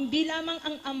nagtatrabaho, hindi lamang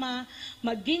ang Ama,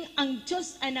 maging ang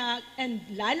Diyos Anak, and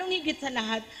lalong higit sa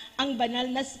lahat, ang banal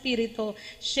na Espiritu,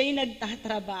 siya'y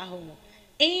nagtatrabaho.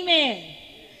 Amen.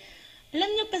 Alam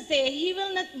niyo kasi, He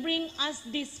will not bring us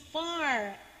this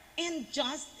far and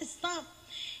just stop.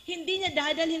 Hindi niya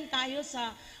dadalhin tayo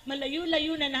sa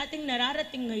malayo-layo na nating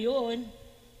nararating ngayon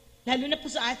lalo na po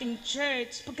sa ating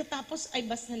church, pagkatapos ay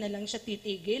basta na lang siya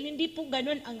titigil. Hindi po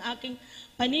ganun ang aking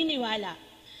paniniwala.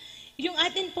 Yung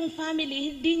atin pong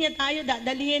family, hindi niya tayo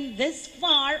dadalhin this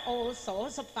far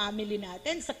also sa family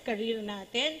natin, sa career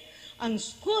natin, ang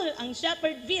school, ang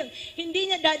Shepherdville. Hindi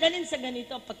niya dadalhin sa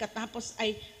ganito pagkatapos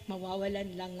ay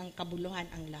mawawalan lang ng kabuluhan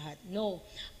ang lahat. No,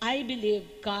 I believe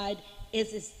God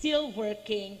is still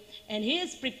working and He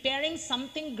is preparing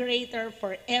something greater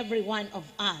for every one of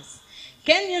us.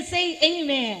 Can you say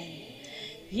amen?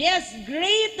 Yes,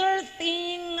 greater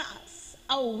things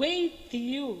await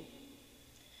you.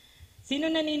 Sino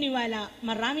naniniwala?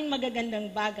 Maraming magagandang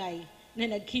bagay na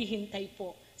naghihintay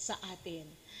po sa atin.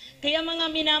 Kaya mga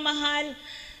minamahal,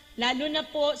 lalo na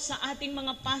po sa ating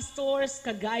mga pastors,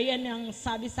 kagaya ng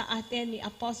sabi sa atin ni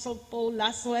Apostle Paul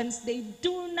last Wednesday,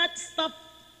 do not stop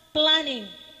planning.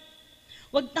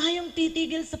 Huwag tayong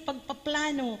titigil sa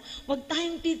pagpaplano. Huwag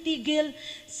tayong titigil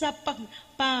sa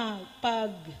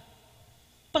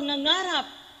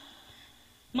pangangarap.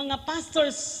 Mga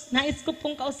pastors, nais ko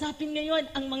pong kausapin ngayon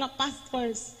ang mga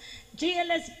pastors.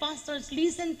 JLS pastors,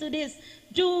 listen to this.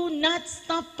 Do not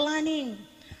stop planning.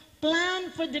 Plan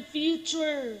for the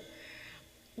future.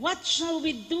 What shall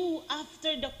we do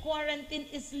after the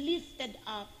quarantine is lifted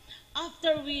up?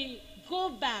 After we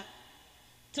go back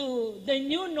to the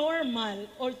new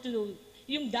normal or to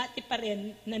yung dati pa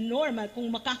rin na normal, kung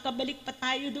makakabalik pa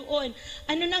tayo doon,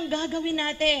 ano nang gagawin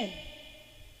natin?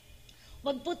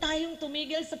 Huwag po tayong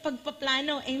tumigil sa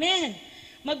pagpaplano. Amen?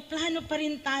 Magplano pa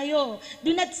rin tayo.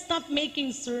 Do not stop making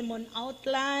sermon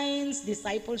outlines,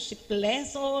 discipleship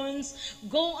lessons.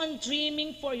 Go on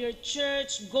dreaming for your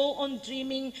church. Go on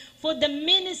dreaming for the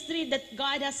ministry that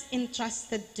God has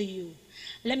entrusted to you.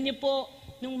 Alam niyo po,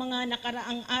 nung mga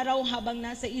nakaraang araw habang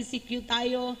nasa ECQ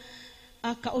tayo,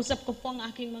 kausap ko po ang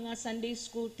aking mga Sunday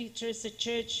school teachers sa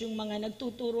church, yung mga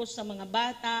nagtuturo sa mga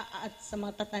bata at sa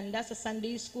mga tatanda sa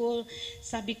Sunday school.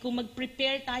 Sabi ko,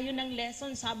 mag-prepare tayo ng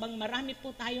lessons habang marami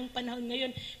po tayong panahon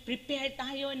ngayon. Prepare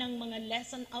tayo ng mga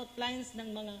lesson outlines, ng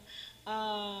mga,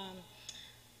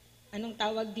 anong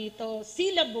tawag dito,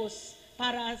 syllabus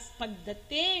para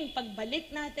pagbalik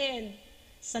natin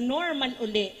sa normal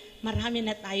uli, marami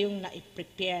na tayong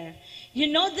na-prepare. You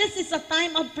know, this is a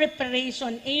time of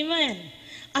preparation. Amen.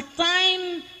 A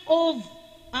time of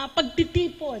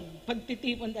pagtitipon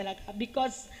talaga.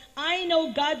 Because I know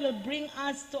God will bring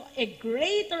us to a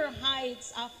greater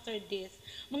heights after this.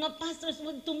 Mga pastors,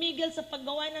 huwag tumigil sa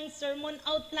paggawa ng sermon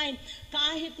outline.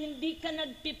 Kahit hindi ka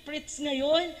nagpipreach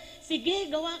ngayon, sige,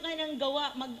 gawa ka ng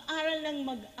gawa, mag-aral ng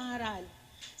mag-aral.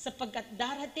 Sapagkat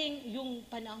darating yung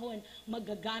panahon,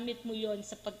 magagamit mo yon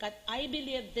sapagkat I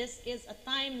believe this is a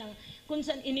time ng kung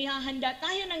saan inihahanda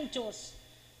tayo ng Diyos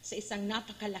sa isang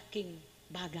napakalaking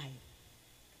bagay.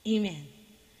 Amen.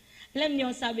 Alam niyo,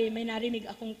 may narinig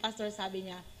akong pastor, sabi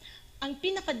niya, ang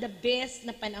pinaka-the best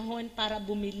na panahon para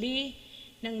bumili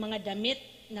ng mga damit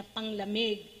na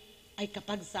panglamig ay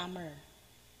kapag summer.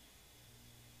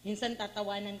 Minsan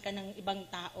tatawanan ka ng ibang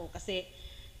tao kasi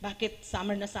bakit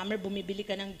summer na summer, bumibili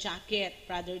ka ng jacket,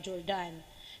 Brother Jordan.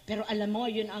 Pero alam mo,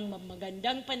 yun ang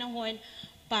magandang panahon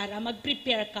para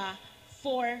mag-prepare ka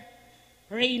for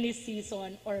rainy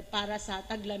season or para sa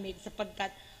taglamig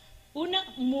sapagkat una,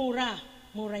 mura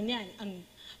niyan.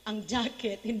 Ang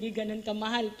jacket, hindi ganun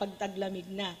kamahal pag taglamig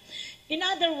na. In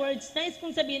other words, nais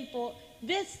kong sabihin po,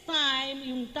 this time,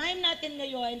 yung time natin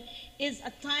ngayon is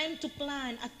a time to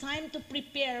plan, a time to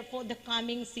prepare for the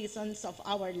coming seasons of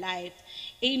our life.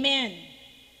 Amen.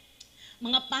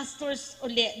 Mga pastors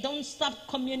ulit, don't stop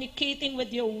communicating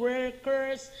with your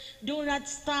workers. Do not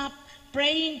stop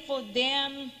praying for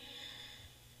them.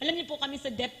 Alam niyo po kami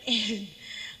sa DepEd,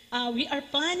 we are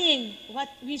planning what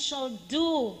we shall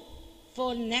do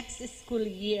for next school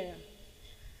year.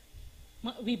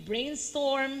 We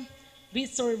brainstorm, we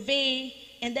survey,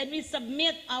 and then we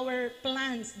submit our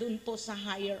plans doon po sa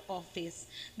higher office.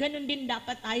 Ganon din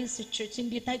dapat tayo sa church.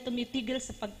 Hindi tayo tumitigil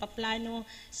sa pagpaplano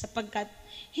sapagkat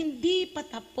hindi pa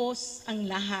tapos ang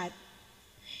lahat.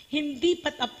 Hindi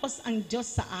pa tapos ang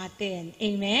Diyos sa atin.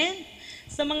 Amen?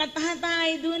 Sa mga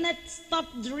tatay, do not stop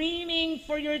dreaming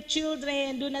for your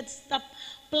children. Do not stop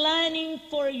planning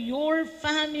for your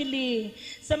family.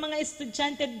 Sa mga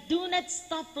estudyante, do not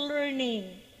stop learning.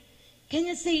 Can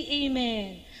you say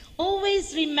amen?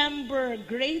 Always remember,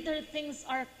 greater things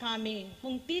are coming.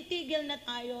 Kung titigil na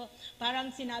tayo,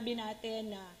 parang sinabi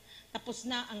natin na tapos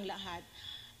na ang lahat.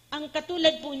 Ang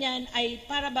katulad po niyan ay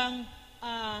para bang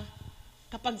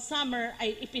kapag summer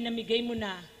ay ipinamigay mo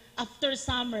na. After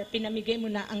summer, pinamigay mo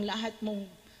na ang lahat mong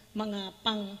mga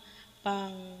pang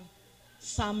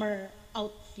summer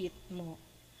outfit mo.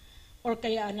 Or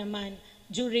kaya naman,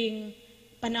 during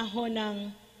panahon ng,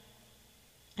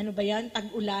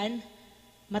 tag-ulan.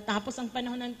 Matapos ang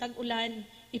panahon ng tag-ulan,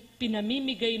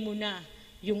 ipinamimigay mo na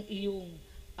yung iyong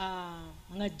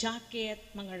mga jacket,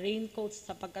 mga raincoats,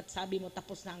 sapagkat sabi mo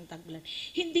tapos na ang tag-ulan.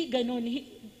 Hindi ganun.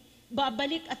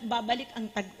 Babalik at babalik ang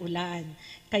tag-ulan.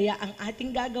 Kaya ang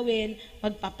ating gagawin,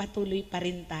 magpapatuloy pa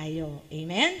rin tayo.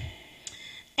 Amen?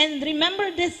 And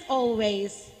remember this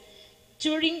always,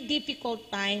 during difficult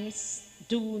times,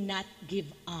 do not give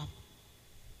up.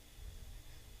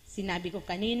 Sinabi ko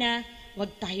kanina, huwag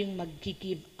tayong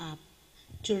mag-give up.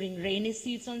 During rainy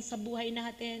season sa buhay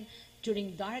natin,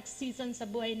 during dark season sa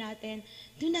buhay natin,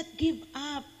 do not give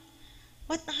up.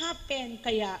 What happened?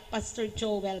 Kaya, Pastor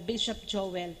Joel, Bishop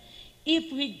Joel,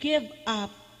 if we give up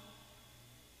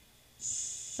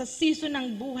sa season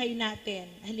ng buhay natin,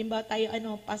 halimbawa tayo,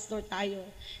 pastor tayo,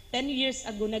 10 years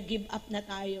ago, nag-give up na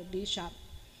tayo, Bishop.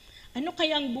 Ano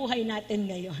kaya ang buhay natin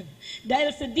ngayon? Dahil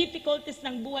sa difficulties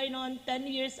ng buhay noon, 10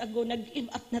 years ago,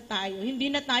 nag-give up na tayo. Hindi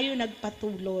na tayo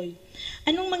nagpatuloy.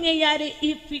 Anong mangyayari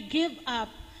if we give up?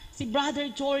 Si Brother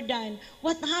Jordan,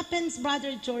 what happens,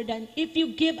 Brother Jordan, if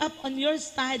you give up on your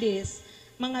studies,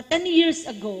 mga 10 years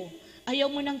ago,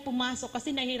 ayaw mo nang pumasok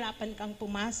kasi nahirapan kang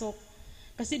pumasok.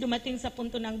 Kasi dumating sa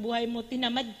punto ng buhay mo,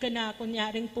 tinamad ka na,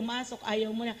 kunyaring pumasok,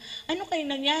 ayaw mo na. Ano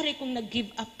kayong nangyari kung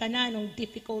nag-give up ka na nung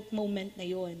difficult moment na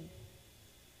yon?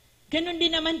 Ganon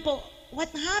din naman po,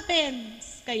 what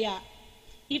happens? Kaya,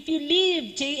 if you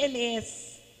leave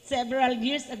JLS several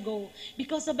years ago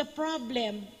because of a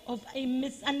problem, of a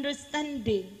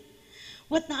misunderstanding,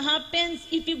 what happens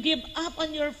if you give up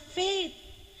on your faith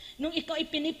nung ikaw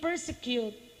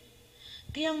ipinipersecute?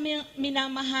 Kaya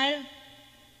minamahal,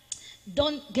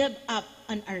 don't give up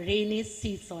on a rainy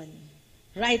season.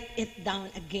 Write it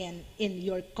down again in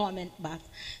your comment box.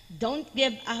 Don't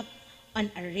give up on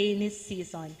a rainy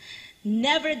season.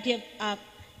 Never give up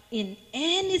in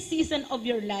any season of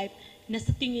your life na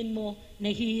sa tingin mo,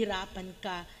 nahihirapan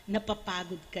ka,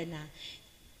 napapagod ka na.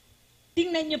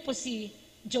 Tingnan niyo po si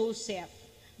Joseph.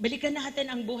 Balikan natin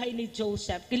ang buhay ni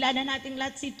Joseph. Kilala natin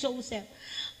lahat si Joseph.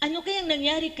 Ano kayang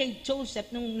nangyari kay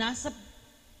Joseph nung nasa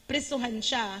prisuhan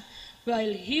siya?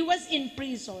 While he was in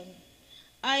prison,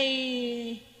 ay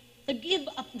nag-give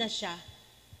up na siya.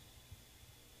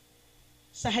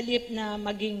 Sa halip na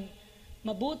maging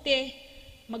mabuti,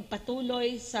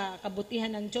 magpatuloy sa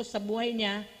kabutihan ng Diyos sa buhay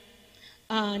niya,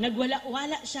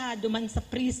 nagwala-wala siya duman sa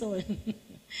prison.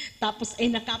 Tapos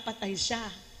ay nakapatay siya.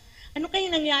 Ano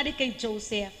kaya nangyari kay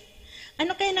Joseph?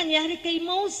 Ano kaya nangyari kay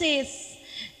Moses?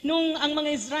 Nung ang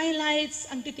mga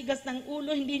Israelites, ang titigas ng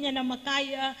ulo, hindi niya na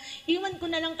makaya, iwan ko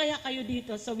na lang kaya kayo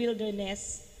dito sa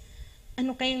wilderness.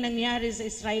 Ano kayang nangyari sa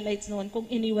Israelites noon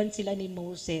kung iniwan sila ni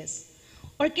Moses?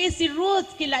 Or kay si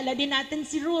Ruth, kilala din natin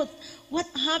si Ruth. What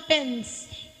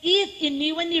happens if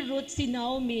iniwan ni Ruth si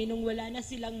Naomi nung wala na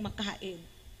silang makain?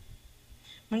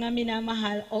 Mga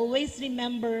minamahal, always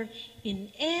remember,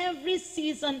 in every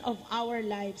season of our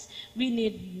lives, we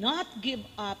need not give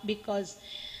up because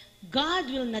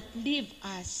God will not leave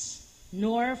us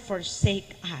nor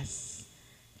forsake us.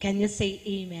 Can you say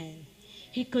amen?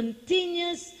 He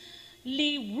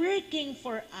continuously working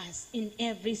for us in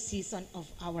every season of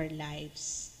our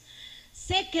lives.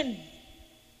 Second,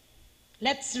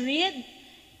 let's read,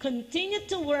 continue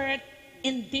to work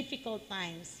in difficult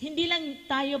times. Hindi lang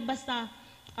tayo basta,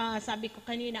 sabi ko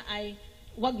kanina ay,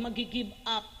 wag mag-give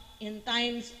up in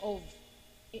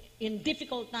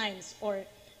difficult times or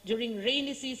during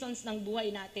rainy seasons ng buhay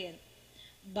natin.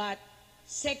 But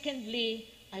secondly,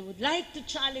 I would like to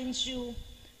challenge you,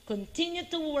 continue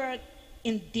to work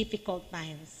in difficult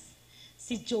times.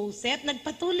 Si Joseph,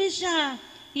 nagpatuloy siya,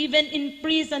 even in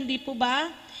prison, di po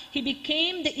ba? He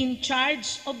became the in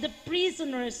charge of the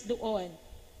prisoners doon.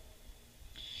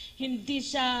 Hindi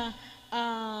siya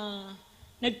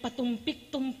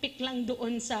nagpatumpik-tumpik lang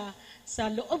doon sa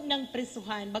loob ng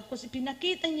prisuhan. Bagkus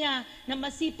pinakita niya na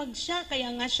masipag siya, kaya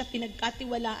nga siya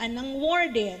pinagkatiwalaan ng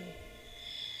warden.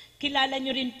 Kilala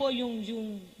niyo rin po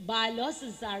yung balo sa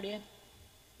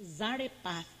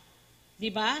Zarephath.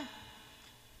 Di ba?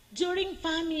 During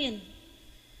famine,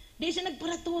 di siya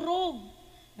nagparaturog.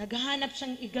 Naghahanap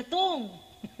siyang igatong.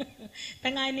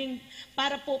 Tanganing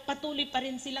para po patuloy pa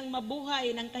rin silang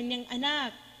mabuhay ng kanyang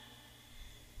anak.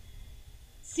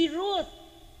 Si Ruth,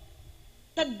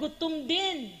 taggutom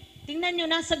din. Tingnan nyo,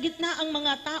 nasa gitna ang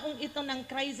mga taong ito ng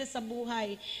crisis sa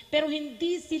buhay. Pero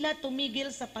hindi sila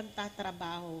tumigil sa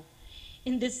pagtatrabaho.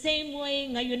 In the same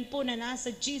way, ngayon po na nasa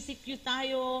GCQ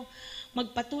tayo,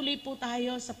 magpatuloy po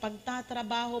tayo sa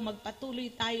pagtatrabaho,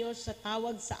 magpatuloy tayo sa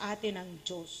tawag sa atin ng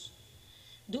Diyos.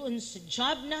 Doon sa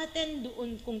job natin,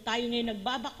 doon kung tayo ngayon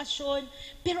nagbabakasyon,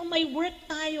 pero may work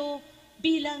tayo,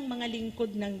 bilang mga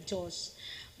lingkod ng Diyos.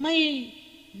 My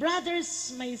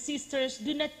brothers, my sisters,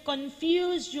 do not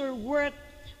confuse your work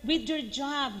with your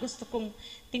job. Gusto kong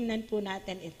tingnan po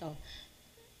natin ito.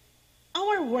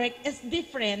 Our work is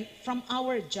different from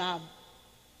our job.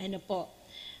 Ano po?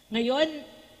 Ngayon,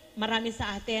 marami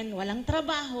sa atin walang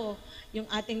trabaho. Yung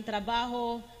ating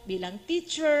trabaho bilang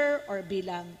teacher or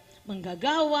bilang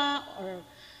manggagawa or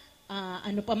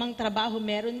ano pa mang trabaho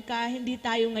meron ka, hindi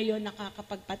tayo ngayon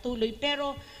nakakapagpatuloy.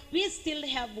 Pero we still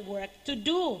have work to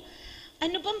do.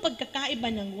 Ano bang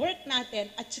pagkakaiba ng work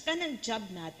natin at saka ng job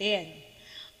natin?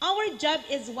 Our job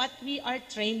is what we are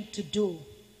trained to do.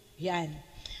 Yan.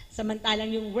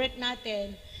 Samantalang yung work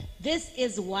natin, this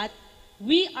is what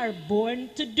we are born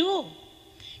to do.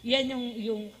 Yan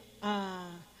yung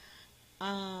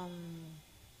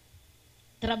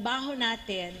trabaho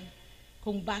natin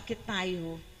kung bakit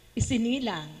tayo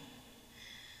isinilang.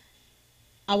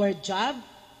 Our job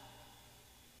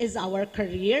is our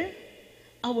career.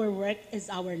 Our work is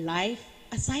our life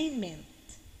assignment.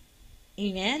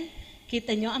 Amen?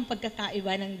 Kita nyo ang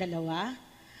pagkakaiba ng dalawa?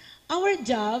 Our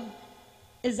job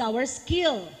is our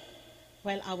skill,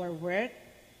 while our work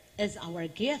is our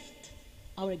gift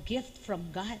from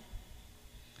God.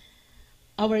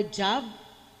 Our job,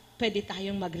 pwede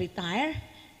tayong mag-retire,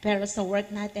 pero sa work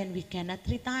natin, we cannot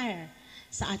retire.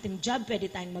 Sa ating job,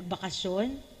 pwede tayong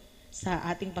magbakasyon sa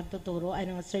ating pagtuturo,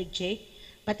 Sir Jake.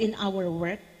 But in our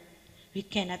work, we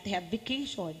cannot have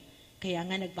vacation. Kaya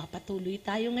nga nagpapatuloy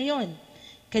tayo ngayon.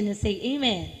 Can you say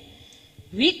amen?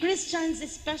 We Christians,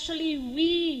 especially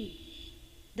we,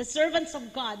 the servants of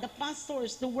God, the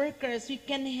pastors, the workers, we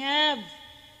can have,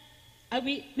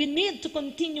 we need to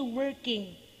continue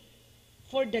working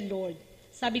for the Lord.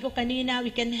 Sabi ko kanina,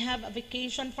 we can have a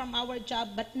vacation from our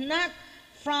job, but not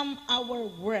from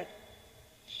our work.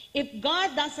 If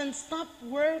God doesn't stop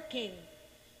working,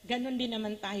 ganun din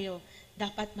naman tayo.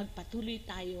 Dapat magpatuloy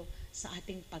tayo sa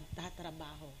ating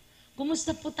pagtatrabaho.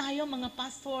 Kumusta po tayo mga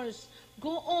pastors?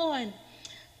 Go on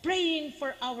praying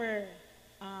for our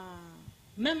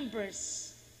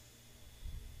members.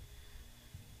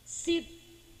 See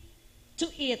to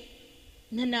it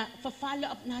na na-follow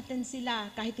up natin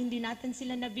sila. Kahit hindi natin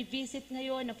sila na-visit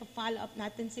ngayon, na-follow up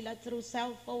natin sila through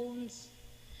cell phones.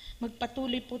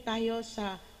 Magpatuloy po tayo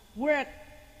sa work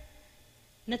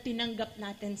na tinanggap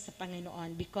natin sa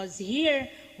Panginoon. Because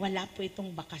here, wala po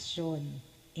itong bakasyon.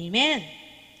 Amen.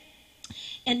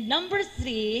 And number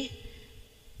 3,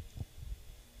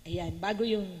 ayan, bago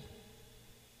yung,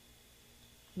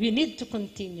 we need to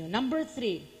continue. Number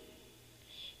 3,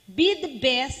 be the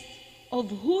best of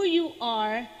who you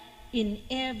are in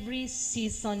every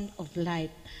season of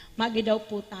life. Magi daw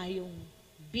po tayong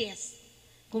best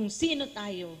kung sino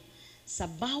tayo sa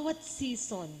bawat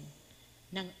season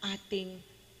ng ating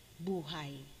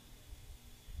buhay.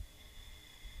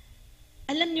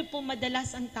 Alam niyo po,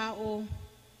 madalas ang tao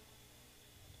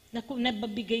na kung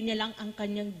nababigay niya lang ang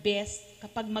kanyang best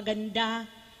kapag maganda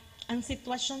ang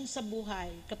sitwasyon sa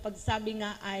buhay, kapag sabi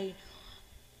nga ay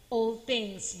all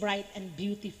things bright and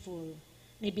beautiful,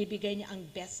 nabibigay niya ang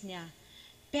best niya.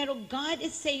 Pero God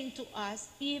is saying to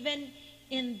us, even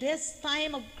in this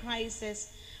time of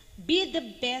crisis, be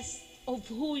the best of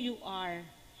who you are.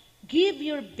 Give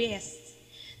your best.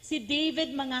 Si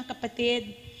David, mga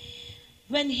kapatid,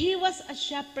 when he was a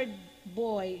shepherd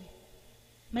boy,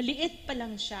 maliit pa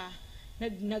lang siya,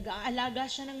 nag-aalaga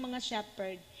siya ng mga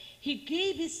shepherd, he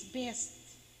gave his best.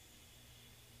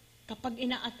 Kapag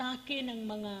inaatake ng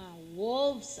mga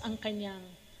wolves ang kanyang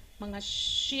mga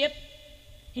sheep,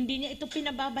 hindi niya ito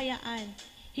pinababayaan.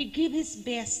 He gave his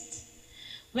best.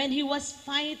 When he was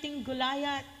fighting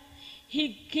Goliath,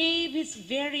 he gave his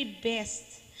very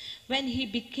best. When he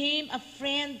became a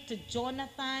friend to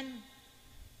Jonathan,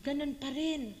 ganun pa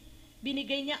rin.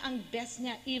 Binigay niya ang best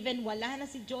niya. Even wala na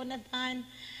si Jonathan,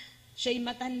 siya'y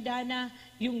matanda na,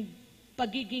 yung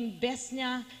pagiging best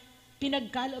niya,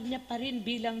 pinagkaloob niya pa rin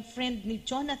bilang friend ni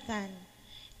Jonathan.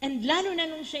 And lalo na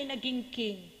nung siya'y naging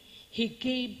king, he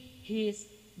gave his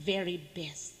very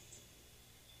best.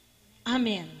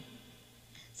 Amen.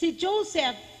 Si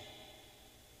Joseph,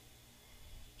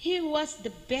 he was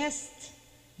the best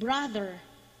brother.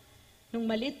 Nung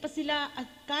maliit pa sila at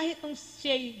kahit nung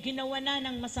siya'y ginawa na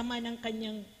ng masama ng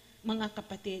kanyang mga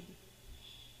kapatid,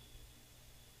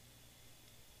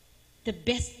 the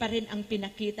best pa rin ang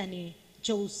pinakita ni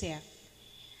Joseph.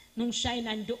 Nung siya'y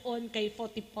nandoon kay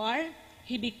Potiphar,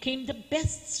 he became the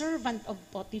best servant of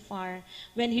Potiphar.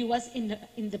 When he was in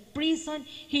the prison,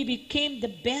 he became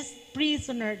the best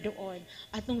prisoner doon.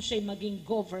 At nung siya'y maging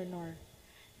governor,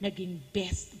 naging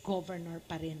best governor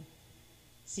pa rin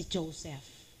si Joseph.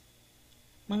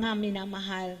 Mga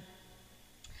minamahal,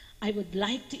 I would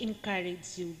like to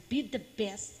encourage you, be the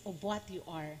best of what you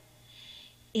are.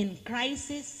 In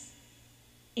crisis,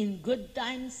 in good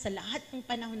times, sa lahat ng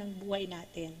panahon ng buhay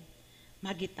natin,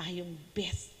 magi tayong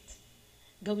best.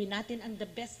 Gawin natin ang the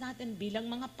best natin bilang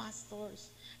mga pastors.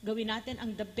 Gawin natin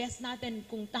ang the best natin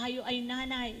kung tayo ay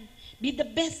nanay. Be the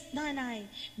best nanay.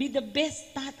 Be the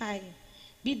best tatay.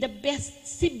 Be the best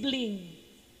sibling.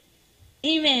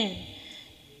 Amen.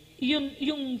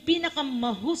 Yung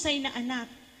pinakamahusay na anak,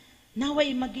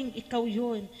 naway maging ikaw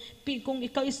yun. Kung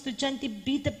ikaw estudyante,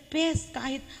 be the best.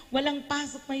 Kahit walang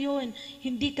pasok ngayon,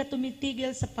 hindi ka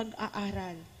tumitigil sa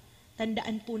pag-aaral.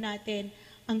 Tandaan po natin,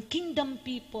 ang kingdom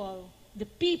people, the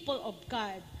people of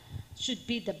God, should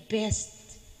be the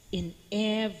best in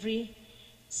every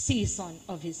season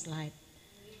of his life.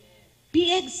 Be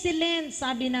excellent,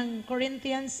 sabi ng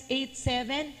Corinthians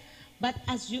 8:7, but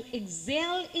as you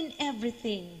excel in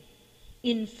everything,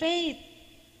 in faith,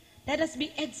 let us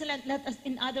be excellent.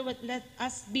 In other words, let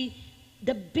us be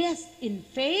the best in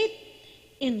faith,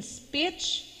 in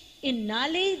speech, in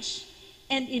knowledge,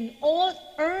 and in all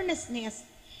earnestness,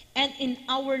 and in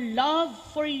our love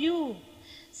for you.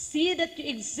 See that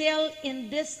you excel in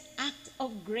this act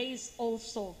of grace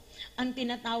also. Ang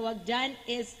tinatawag dyan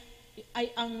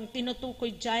ang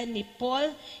tinutukoy dyan ni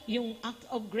Paul, yung act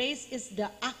of grace is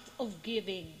the act of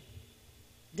giving.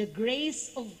 The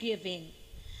grace of giving.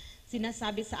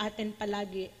 Sinasabi sa atin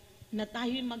palagi na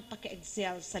tayo'y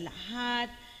magpaka-excel sa lahat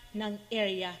ng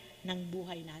area ng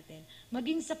buhay natin.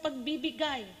 Maging sa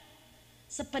pagbibigay.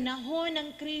 Sa panahon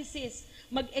ng krisis,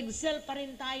 mag-excel pa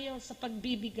rin tayo sa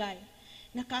pagbibigay.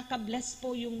 Nakaka-bless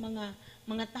po yung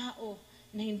mga tao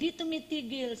na hindi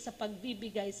tumitigil sa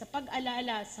pagbibigay, sa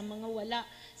pag-alala sa mga wala,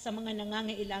 sa mga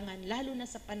nangangailangan, lalo na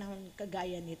sa panahon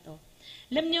kagaya nito.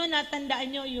 Alam nyo, natandaan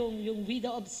nyo yung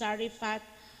widow of Zarephath,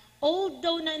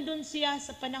 although nandun siya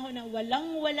sa panahon na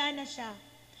walang-wala na siya,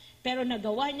 pero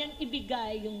nagawa niyang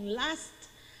ibigay yung last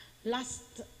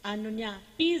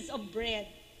piece of bread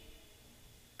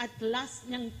at last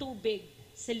niyang tubig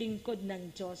sa lingkod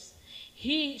ng Diyos.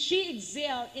 She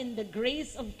excelled in the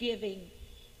grace of giving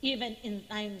even in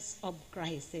times of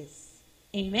crisis.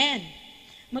 Amen.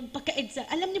 Magpaka-excel.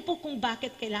 Alam niyo po kung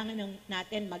bakit kailangan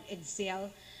natin mag-excel,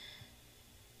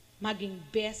 maging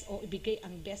best o ibigay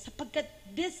ang best? Sapagkat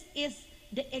this is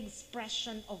the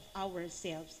expression of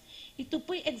ourselves. Ito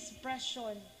po'y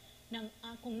expression ng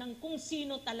kung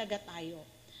sino talaga tayo.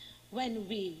 When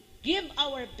we give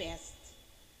our best,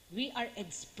 we are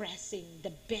expressing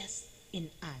the best in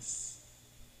us.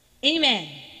 Amen.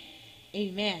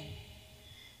 Amen.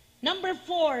 Number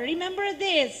 4, remember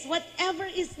this, whatever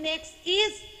is next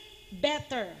is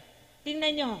better.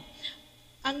 Tingnan nyo,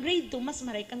 ang grade 2, mas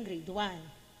maray kang grade 1.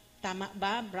 Tama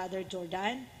ba, Brother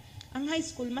Jordan? Ang high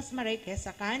school, mas maray kesa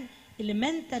kan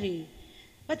elementary.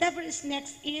 Whatever is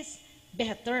next is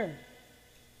better.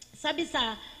 Sabi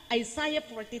sa Isaiah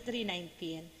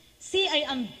 43:19, see, I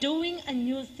am doing a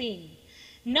new thing.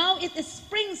 Now it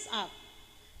springs up.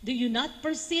 Do you not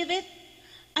perceive it?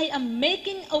 I am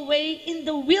making a way in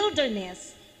the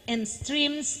wilderness and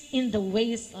streams in the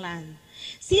wasteland.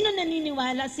 Sino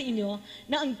naniniwala sa inyo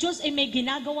na ang Diyos ay may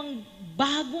ginagawang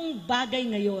bagong bagay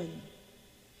ngayon?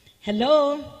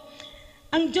 Hello?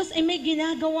 Ang Diyos ay may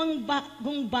ginagawang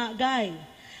bagong bagay.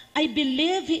 I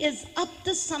believe He is up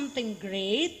to something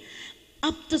great,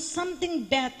 up to something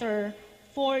better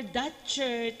for that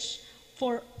church,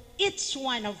 for each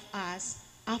one of us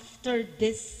after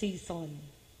this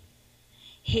season.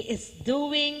 He is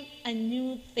doing a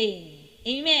new thing.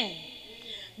 Amen.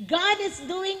 God is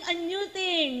doing a new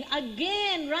thing.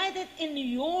 Again, write it in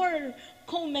your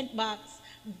comment box.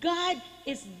 God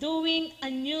is doing a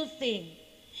new thing.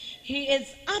 He is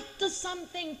up to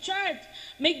something, church.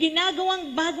 May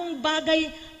ginagawang bagong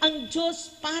bagay ang Diyos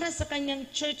para sa kanyang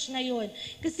church ngayon.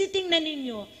 Kasi tingnan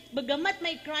ninyo, bagamat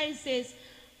may crisis,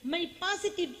 may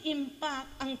positive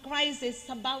impact ang crisis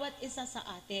sa bawat isa sa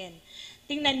atin.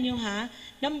 Tingnan nyo ha.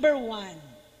 Number 1.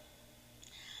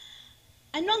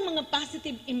 Ano ang mga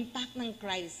positive impact ng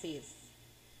crisis?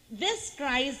 This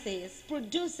crisis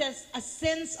produces a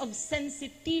sense of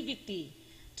sensitivity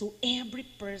to every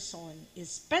person,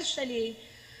 especially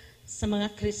sa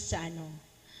mga Kristiyano.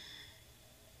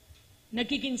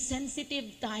 Nagiging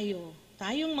sensitive tayo,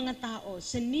 tayong mga tao,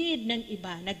 sa need ng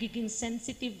iba. Nagiging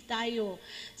sensitive tayo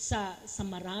sa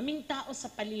maraming tao sa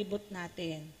palibot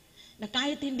natin. Na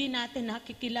kahit hindi natin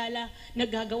nakikilala,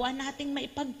 nagagawa nating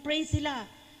maipag-pray sila.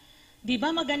 Di ba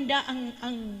maganda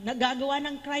ang nagagawa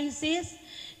ng crisis?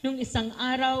 Nung isang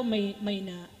araw, may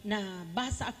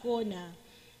nabasa ako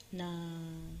na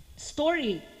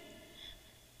story.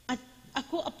 At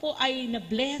ako ay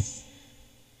na-bless.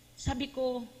 Sabi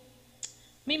ko,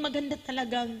 may maganda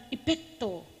talagang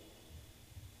epekto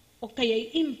o kaya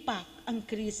impact ang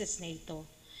krisis na ito.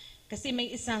 Kasi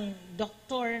may isang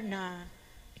doktor na,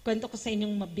 ikwento ko sa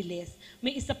inyong mabilis,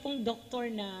 may isa pong doktor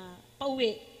na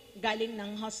pauwi galing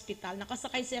ng hospital,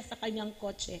 nakasakay siya sa kanyang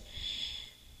kotse.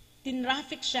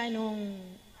 Tinraffic siya nung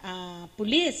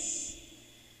pulis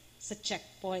sa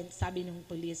checkpoint. Sabi nung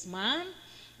pulis, "Ma'am,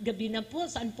 gabi na po,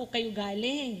 saan po kayo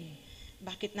galing?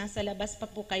 Bakit nasa labas pa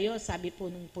po kayo?" Sabi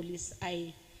po nung pulis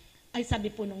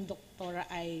sabi po nung doktor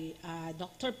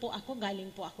 "Doktor po ako, galing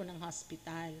po ako ng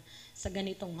hospital. Sa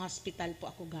ganitong hospital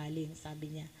po ako galing,"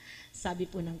 sabi niya. Sabi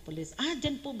po ng pulis,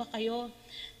 "Dyan po ba kayo?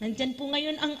 Nandyan po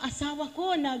ngayon ang asawa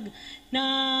ko,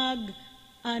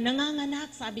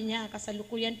 nanganganak," sabi niya.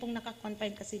 Kasalukuyan pong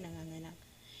nakakonfine kasi nanganganak.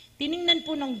 Tiningnan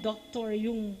po ng doktor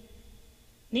yung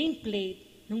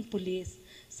nameplate ng pulis.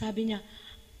 Sabi niya,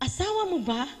 "Asawa mo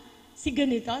ba si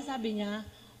ganito?" Sabi niya,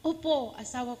 "Opo,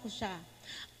 asawa ko siya."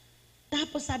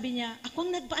 Tapos sabi niya, "Ako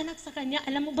ang nagpaanak sa kanya.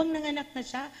 Alam mo bang nanganak na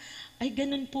siya?" "Ay,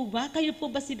 ganun po ba? Kayo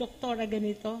po ba si doktora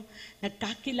ganito?"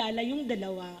 Nagkakilala yung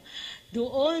dalawa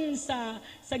doon sa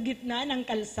gitna ng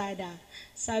kalsada.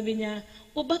 Sabi niya,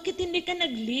 "O bakit hindi ka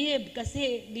nag-leave?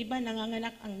 Kasi di ba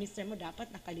nanganganak ang mister mo,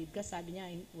 dapat naka-leave ka." Sabi niya,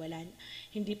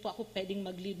 "Hindi po ako pwedeng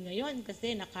mag-leave ngayon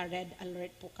kasi naka-red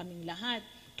alert po kaming lahat.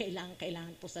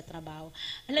 Kailangan po sa trabaho."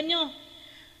 Alam niyo,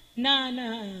 na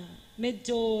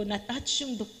medyo na-touch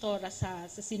yung doktora sa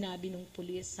sinabi ng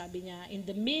pulis. Sabi niya, in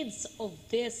the midst of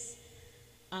this,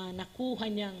 nakuha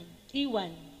niyang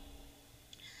iwan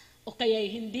o kaya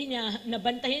hindi niya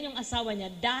nabantayan yung asawa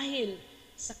niya dahil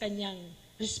sa kanyang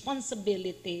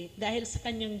responsibility, dahil sa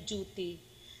kanyang duty.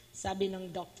 Sabi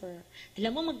ng doctor,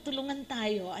 "Alam mo, magtulungan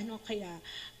tayo. Ano kaya,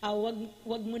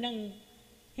 wag mo nang,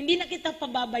 hindi na kita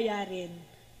pababayarin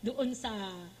doon sa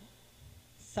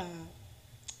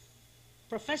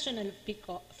professional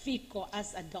fee ko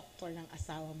as a doctor ng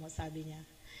asawa mo," sabi niya.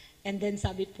 And then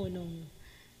sabi po nung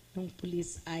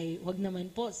pulis "Wag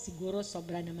naman po, siguro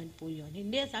sobra naman po yun."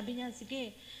 "Hindi," sabi niya,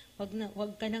 "Sige, wag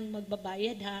ka nang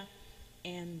magbabayad ha."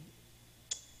 And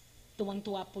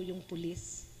tuwang-tuwa po yung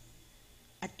pulis.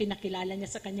 At pinakilala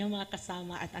niya sa kanyang mga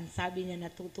kasama at ang sabi niya,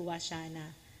 natutuwa siya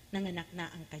na nanganak na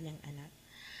ang kanyang anak.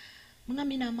 Mga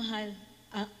minamahal,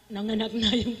 nanganak na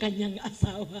yung kanyang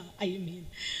asawa,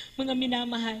 Mga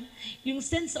minamahal, yung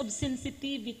sense of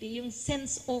sensitivity, yung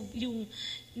sense of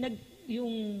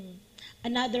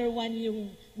another one,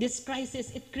 this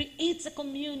crisis, it creates a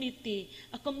community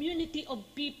of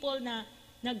people na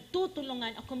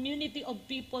nagtutulungan, a community of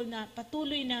people na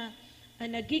patuloy na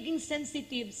nagiging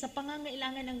sensitive sa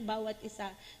pangangailangan ng bawat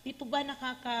isa. Di po ba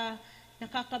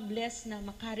nakaka-bless na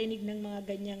makarinig ng mga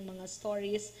ganyang mga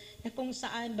stories na kung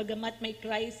saan bagamat may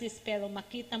crisis pero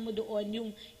makita mo doon yung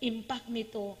impact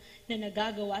nito na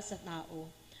nagagawa sa tao.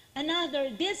 Another,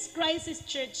 this crisis,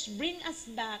 church, bring us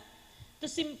back to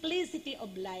simplicity of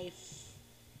life.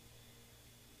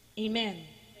 Amen.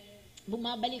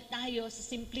 Bumabalik tayo sa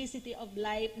simplicity of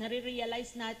life,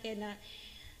 nare-realize natin na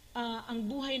ang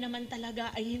buhay naman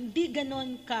talaga ay hindi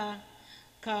ganon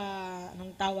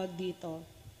anong tawag dito?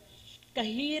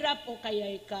 Kahirap o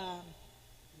kaya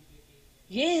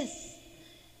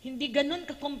hindi ganon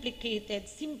ka-complicated.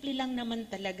 Simple lang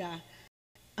naman talaga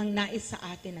ang nais sa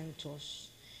atin ng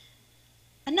Diyos.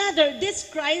 Another, this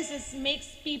crisis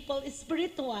makes people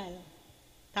spiritual.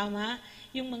 Tama?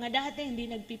 Yung mga dati hindi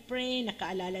nagpipray,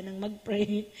 nakaalala ng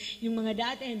mag-pray. Yung mga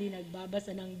dati hindi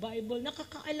nagbabasa ng Bible,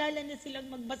 nakakaalala na silang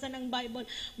magbasa ng Bible.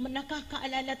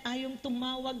 Nakakaalala tayong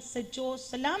tumawag sa Diyos.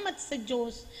 Salamat sa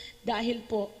Diyos dahil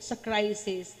po sa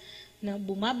crisis na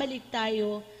bumabalik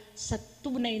tayo sa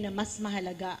tunay na mas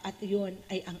mahalaga at yun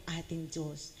ay ang ating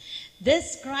Diyos.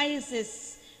 This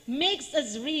crisis makes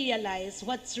us realize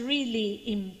what's really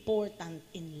important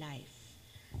in life.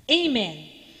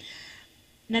 Amen.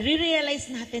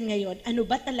 Nare-realize natin ngayon, ano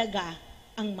ba talaga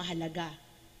ang mahalaga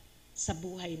sa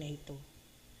buhay na ito.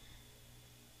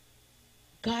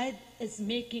 God is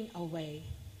making a way.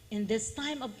 In this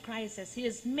time of crisis, He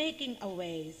is making a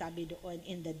way, sabi doon,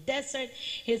 in the desert,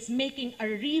 He is making a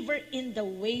river in the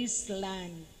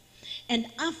wasteland.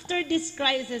 And after this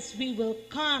crisis, we will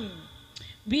come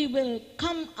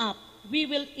up, we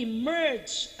will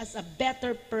emerge as a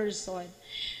better person.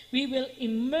 We will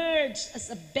emerge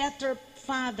as a better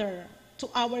father to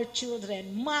our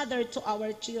children, mother to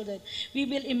our children. We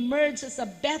will emerge as a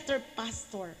better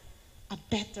pastor, a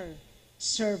better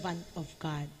servant of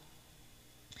God.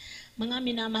 Mga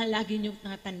minamahal, lagi niyong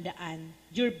natandaan,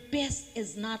 your best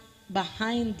is not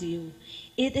behind you.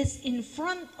 It is in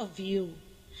front of you.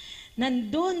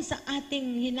 Nandun sa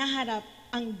ating hinaharap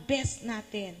ang best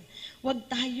natin. Huwag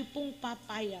tayo pong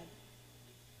papayag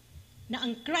na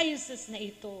ang crisis na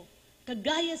ito,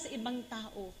 kagaya sa ibang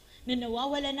tao na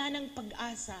nawawala na ng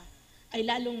pag-asa, ay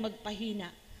lalong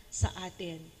magpahina sa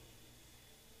atin.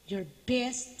 Your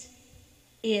best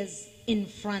is in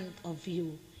front of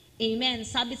you. Amen.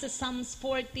 Sabi sa Psalms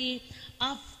 40,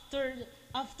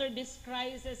 after this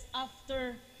crisis,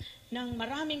 after ng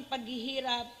maraming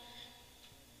paghihirap,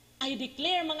 I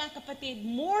declare, mga kapatid,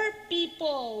 more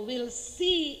people will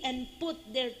see and put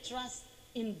their trust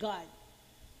in God.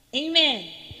 Amen.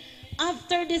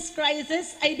 After this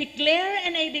crisis, I declare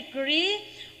and I decree,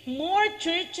 more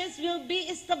churches will be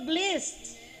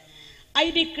established.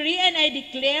 I decree and I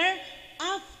declare,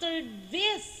 after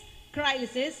this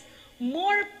crisis,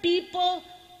 more people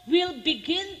will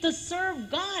begin to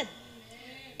serve God.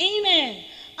 Amen.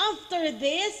 After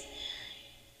this,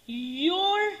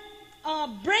 your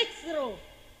breakthrough,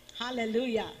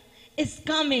 hallelujah, is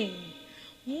coming.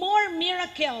 More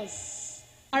miracles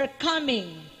are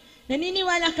coming.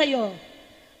 Naniniwala kayo?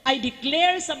 I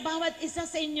declare sa bawat isa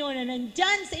sa inyo na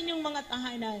nandyan sa inyong mga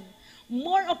tahanan,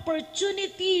 more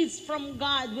opportunities from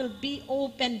God will be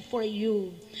opened for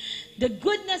you. The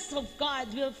goodness of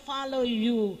God will follow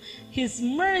you. His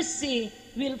mercy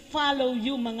will follow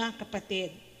you, mga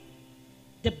kapatid.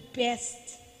 The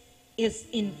best is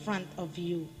in front of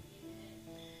you.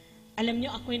 Alam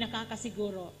niyo, ako'y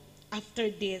nakakasiguro, after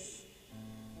this,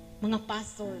 mga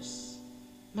pastors,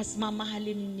 mas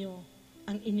mamahalin ninyo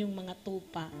ang inyong mga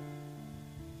tupa.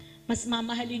 Mas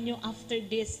mamahalin nyo after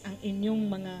this ang inyong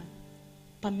mga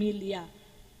pamilya,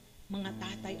 mga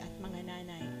tatay at mga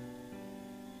nanay.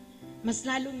 Mas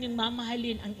lalo nyong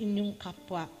mamahalin ang inyong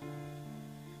kapwa.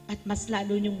 At mas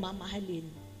lalo nyong mamahalin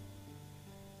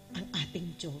ang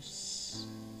ating Diyos.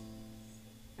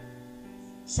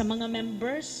 Sa mga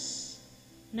members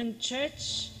ng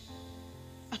church,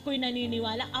 ako'y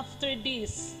naniniwala, after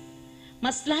this,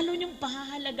 mas lalo nyong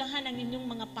pahahalagahan ang inyong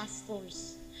mga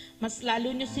pastors. Mas lalo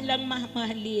nyo silang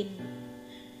mamahalin.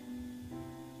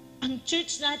 Ang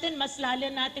church natin, mas lalo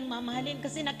nating mamahalin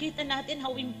kasi nakita natin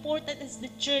how important is the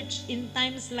church in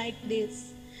times like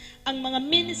this. Ang mga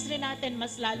ministry natin,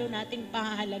 mas lalo nating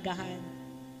pahahalagahan.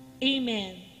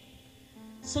 Amen.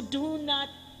 So do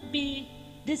not be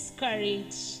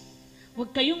discouraged.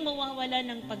 Huwag kayong mawawala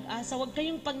ng pag-asa. Huwag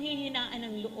kayong panghihinaan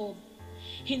ng loob.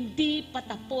 Hindi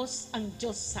patapos ang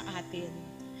Diyos sa atin.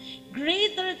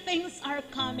 Greater things are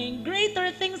coming.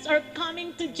 Greater things are coming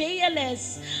to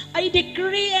JLS. I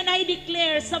decree and I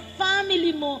declare sa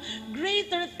family mo,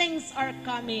 greater things are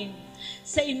coming.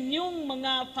 Sa inyong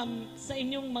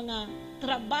mga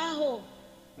trabaho,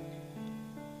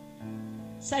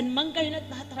 saan man kayo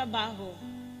nagtatrabaho,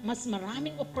 mas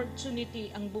maraming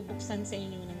opportunity ang bubuksan sa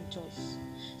inyo ng Diyos.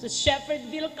 So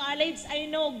Shepherdville College, I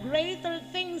know greater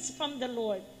things from the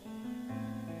Lord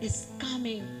is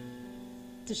coming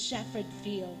to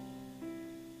Shepherdville.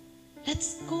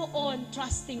 Let's go on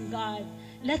trusting God.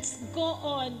 Let's go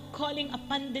on calling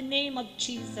upon the name of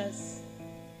Jesus.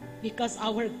 Because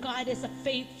our God is a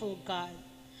faithful God.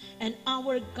 And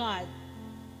our God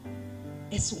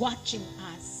is watching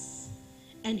us.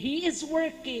 And He is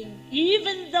working,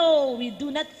 even though we do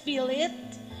not feel it,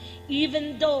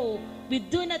 even though we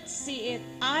do not see it,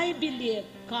 I believe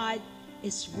God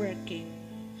is working.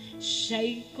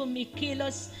 Siya'y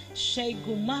kumikilos, siya'y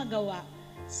gumagawa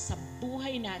sa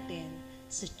buhay natin,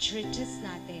 sa churches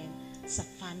natin, sa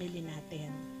family natin.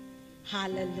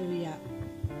 Hallelujah.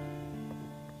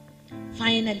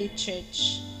 Finally,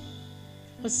 church,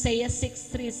 Hosea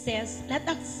 6:3 says, let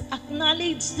us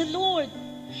acknowledge the Lord.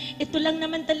 Ito lang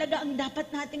naman talaga ang dapat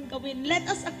nating gawin. Let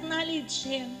us acknowledge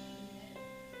Him.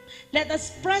 Let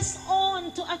us press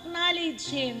on to acknowledge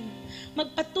Him.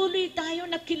 Magpatuloy tayo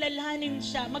na kilalanin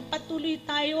siya. Magpatuloy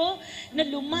tayo na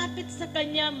lumapit sa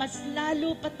Kanya. Mas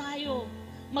lalo pa tayo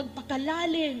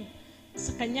magpakalalim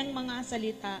sa Kanyang mga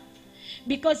salita.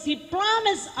 Because He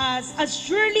promised us, as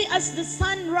surely as the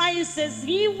sun rises,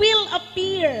 He will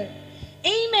appear.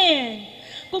 Amen.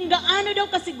 Kung gaano daw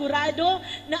kasigurado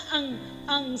na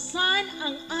ang sun,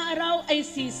 ang araw ay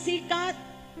sisikat,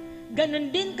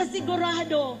 ganon din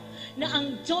kasigurado na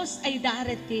ang Diyos ay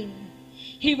darating.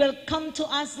 He will come to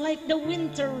us like the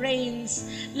winter rains,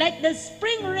 like the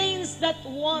spring rains that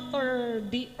water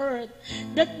the earth.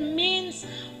 That means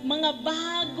mga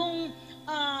bagong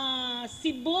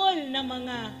sibol na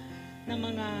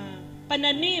mga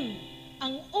pananim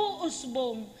ang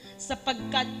uusbong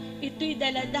sapagkat ito'y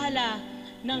daladala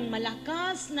ng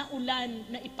malakas na ulan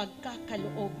na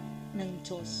ipagkakaloob ng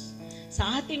Diyos.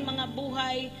 Sa ating mga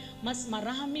buhay, mas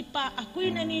marami pa,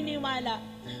 ako'y naniniwala,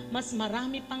 mas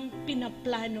marami pang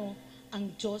pinaplano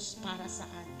ang Diyos para sa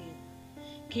atin.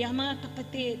 Kaya mga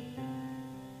kapatid,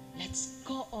 let's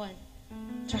go on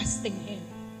trusting Him.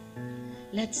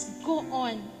 Let's go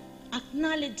on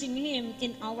acknowledging Him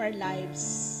in our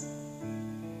lives.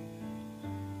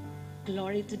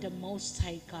 Glory to the Most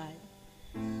High God.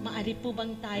 Maari po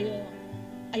bang tayo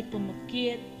ay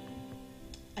pumukit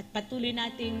at patuloy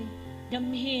nating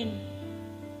damhin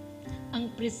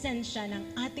ang presensya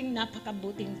ng ating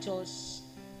napakabuting Diyos?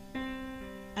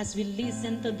 As we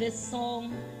listen to this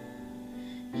song,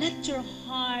 let your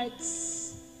hearts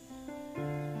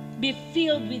be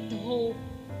filled with hope.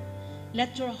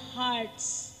 Let your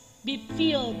hearts be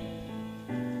filled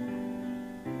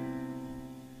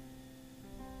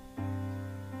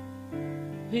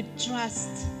with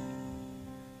trust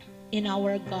in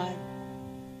our God.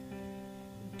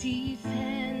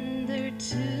 Defender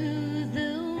to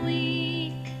the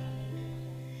weak,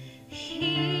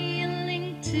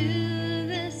 healing to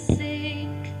the sick,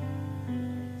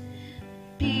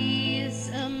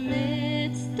 peace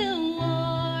amidst the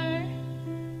war.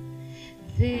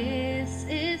 This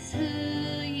is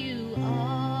who you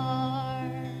are.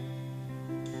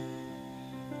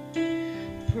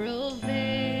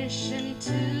 Provision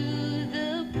to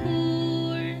the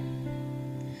poor,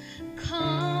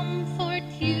 comfort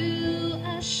you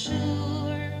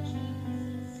assure,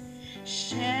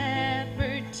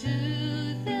 shepherd to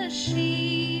the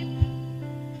sheep,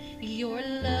 your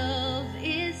love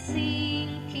is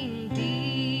sinking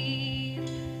deep.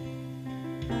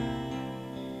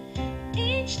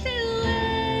 Age to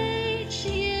age,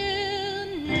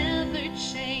 you never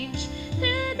change.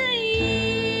 Through the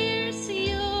years,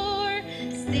 you're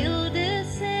still the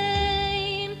same.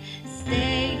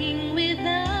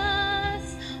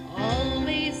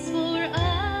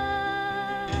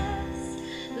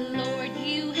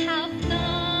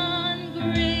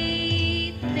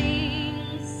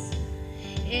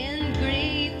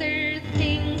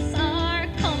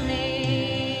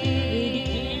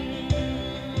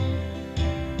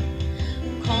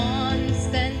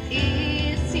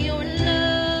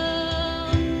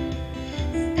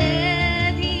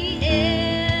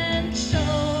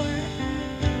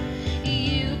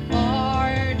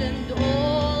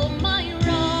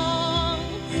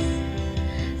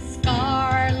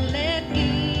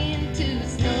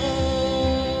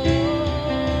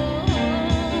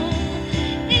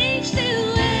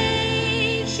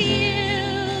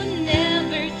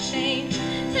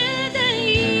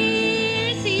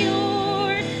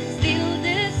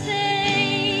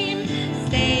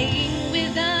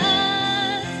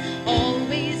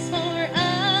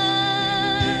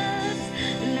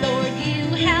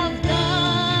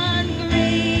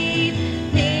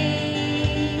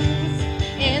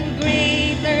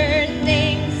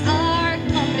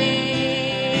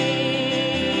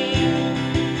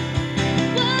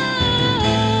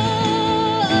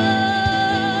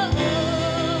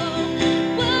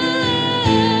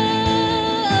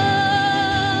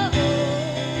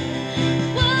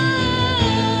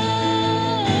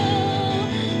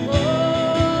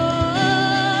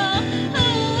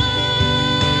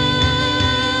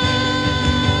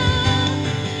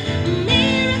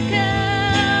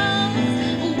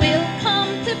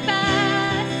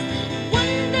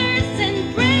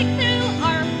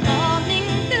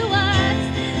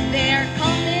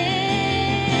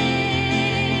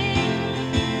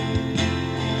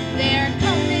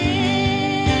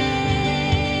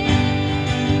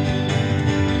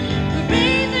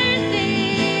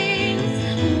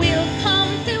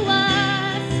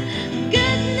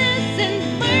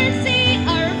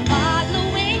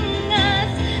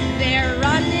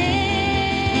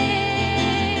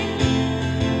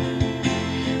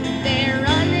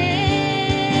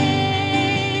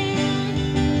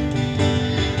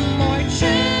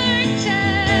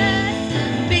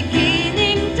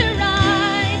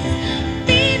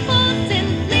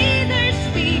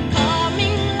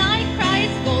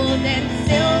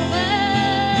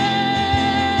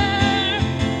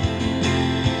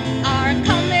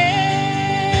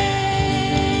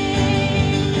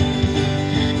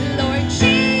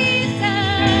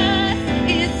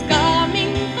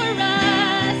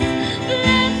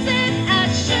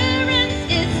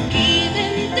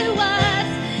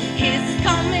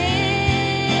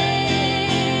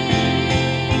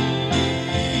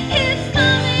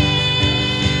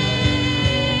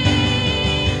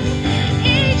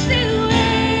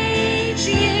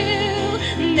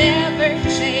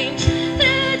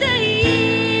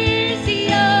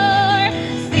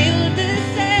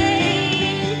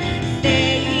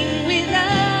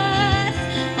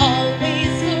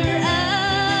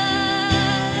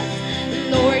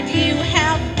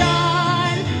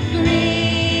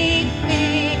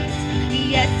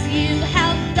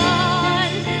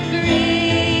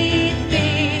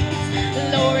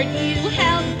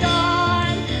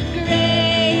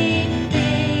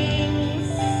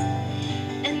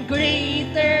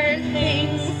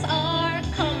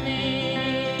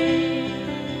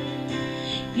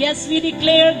 Yes, we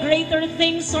declare greater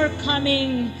things are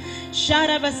coming. Raise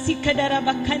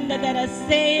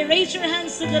your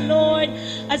hands to the Lord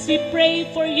as we pray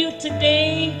for you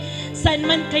today. Saan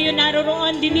man kayo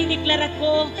naroroon, dinideklara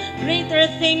ko,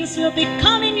 greater things will be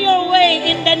coming your way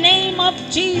in the name of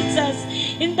Jesus,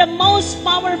 in the most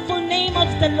powerful name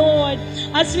of the Lord.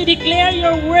 As we declare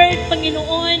your word,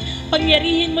 Panginoon,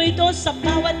 pangyarihin mo ito sa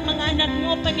bawat mga anak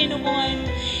mo, Panginoon.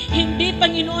 Hindi,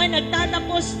 Panginoon,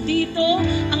 nagtatapos dito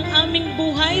ang aming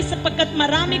buhay sapagkat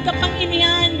marami ka pang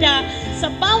inihanda sa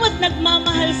bawat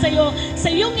nagmamahal sa iyo, sa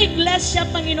iyong iglesia,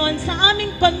 Panginoon, sa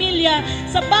aming pamilya,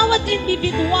 sa bawat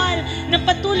individual na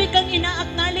patuloy kang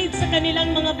ina-acknowledge sa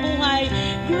kanilang mga buhay.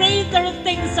 Greater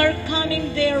things are coming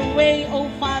their way,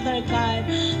 O Father God.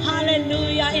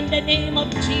 Hallelujah. In the name of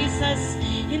Jesus,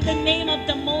 in the name of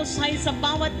the Most High, sa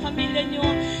bawat pamilya nyo,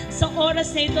 sa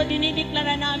oras na ito,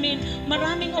 dinideklara namin,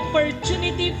 maraming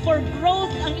opportunity for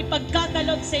growth ang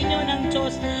ipagkakalog sa inyo ng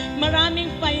Diyos. Maraming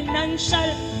financial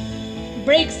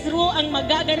breakthrough ang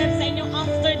magaganap sa inyo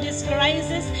after this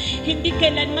crisis. Hindi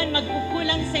kailanman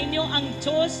magkukulang sa inyo ang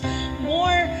Diyos.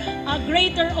 More,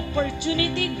 greater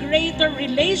opportunity, greater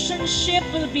relationship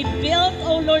will be built,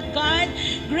 O Lord God.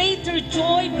 Greater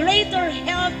joy, greater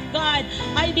health, God.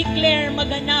 I declare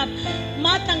maganap,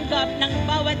 matanggap ng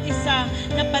bawat isa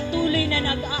na patuloy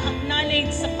na nag-a-acknowledge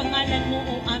sa pangalan mo,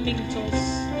 O aming Diyos.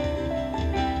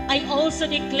 I also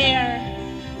declare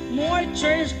more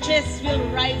churches will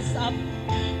rise up.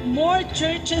 More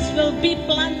churches will be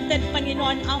planted,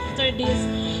 Panginoon, after this.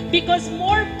 Because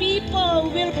more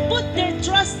people will put their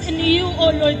trust in you,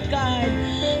 O Lord God.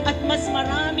 At mas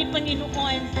marami,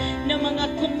 Panginoon, na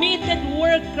mga committed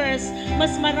workers,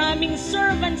 mas maraming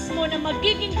servants mo na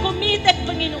magiging committed,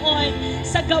 Panginoon,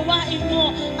 sa gawain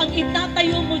mo, ang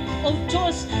itatayo mo, O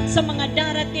Diyos, sa mga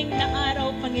darating na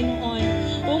araw, Panginoon.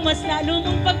 O mas lalo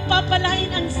mong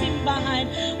pagpapalain ang simbahan,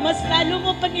 mas lalo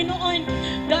mo, Panginoon,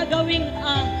 gagawing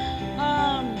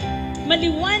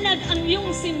maliwanag ang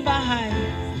iyong simbahan.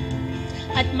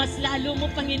 At mas lalo mo,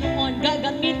 Panginoon,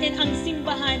 gagamitin ang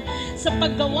simbahan sa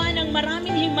paggawa ng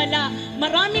maraming himala,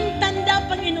 maraming tanda,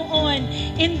 Panginoon,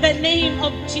 in the name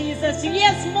of Jesus.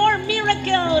 Yes, more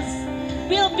miracles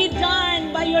will be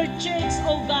done by your church,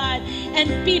 O God, and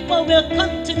people will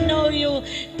come to know you.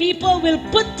 People will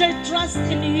put their trust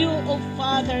in you, O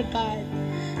Father God.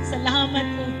 Salamat,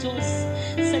 O Diyos.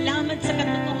 Salamat sa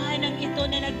katotohanan ito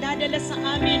na nagdadala sa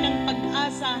amin ng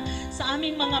pag-asa sa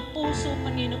aming mga puso,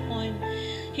 Panginoon.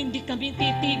 Hindi kami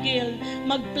titigil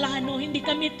magplano, hindi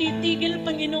kami titigil,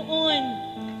 Panginoon,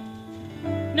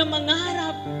 na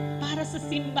mangarap para sa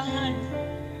simbahan,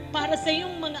 para sa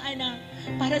iyong mga anak,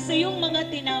 para sa iyong mga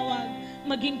tinawag,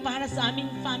 maging para sa aming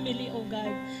family, O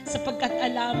God, sapagkat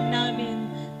alam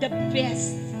namin the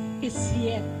best is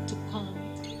yet to come.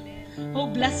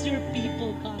 Oh, bless your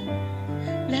people, God.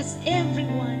 Bless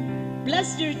everyone.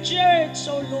 Bless your church,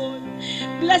 oh Lord.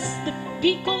 Bless the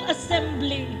Bicol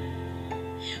Assembly.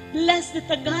 Bless the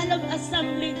Tagalog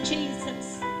Assembly,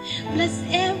 Jesus. Bless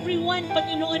everyone,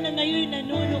 Panginoon, na ngayon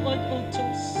nanonood, oh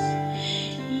Diyos.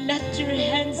 Let your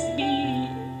hands be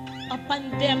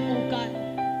upon them, oh God.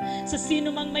 Sa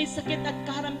sino mang may sakit at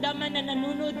karamdaman na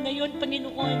nanonood ngayon,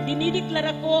 Panginoon,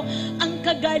 dinideklara ko ang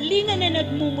kagalingan na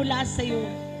nagmumula sa iyo.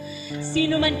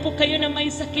 Sino man po kayo na may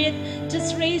sakit,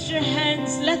 just raise your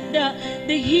hands. Let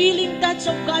the healing touch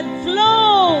of God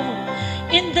flow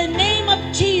in the name of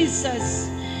Jesus.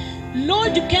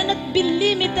 Lord, you cannot be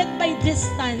limited by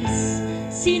distance.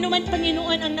 Sino man,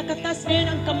 Panginoon, ang nakatas ngayon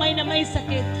ang kamay na may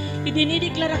sakit,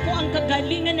 idinideklara ko ang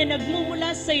kagalingan na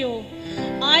nagmumula sa iyo.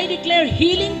 I declare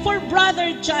healing for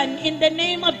Brother John in the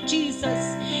name of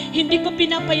Jesus. Hindi ko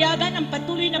pinapayagan ang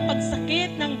patuloy na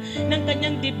pagsakit ng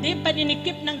kanyang dibdib,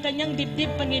 paninikip ng kanyang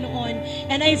dibdib, Panginoon.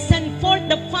 And I send forth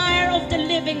the fire of the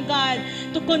living God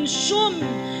to consume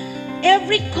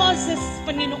every causes,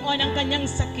 Panginoon, ang kanyang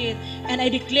sakit. And I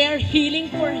declare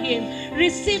healing for him.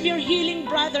 Receive your healing,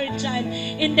 Brother John,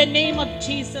 in the name of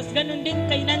Jesus. Ganon din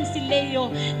kay Nancy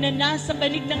Leo na nasa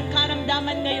banig ng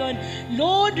karamdaman ngayon.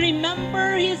 Lord,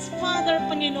 remember his father,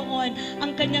 Panginoon.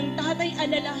 Ang kanyang tatay,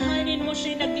 alalahanin mo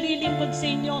siya, naglilingkod sa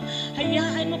inyo.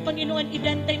 Hayaan mo, Panginoon,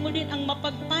 idantay mo din ang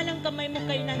mapagpalang kamay mo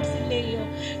kay Nancy Leo.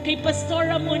 Kay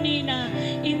Pastora Monina,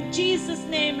 in Jesus'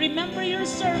 name, remember your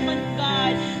servant,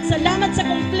 God. Salamat sa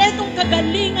kumpletong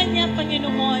kagalingan niya,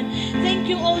 Panginoon. Thank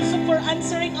you also for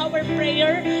answering our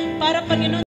prayer para,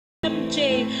 Panginoon,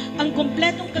 MJ, ang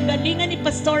kumpletong kagalingan ni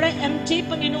Pastora MJ,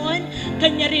 Panginoon,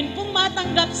 kanya rin pong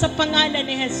matanggap sa pangalan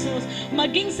ni Jesus.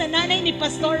 Maging sa nanay ni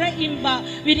Pastora Imba,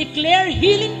 we declare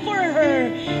healing for her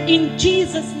in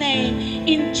Jesus' name.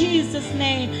 In Jesus'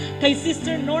 name. Kay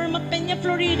Sister Norma Peña,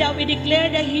 Florida, we declare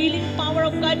the healing power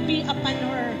of God be upon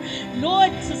her.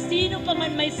 Lord, sa sino pa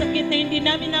man may sakit na hindi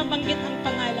namin nabanggit ang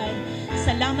pangalan,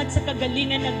 salamat sa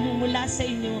kagalingan nagmumula sa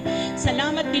inyo.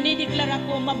 Salamat, dinideklara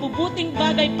ko, mabubuting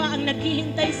bagay pa ang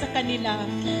naghihintay sa kanila.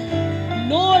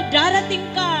 Lord, darating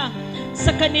ka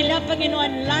sa kanila,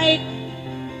 Panginoon, like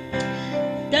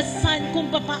the sun,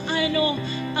 kung papaano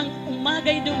ang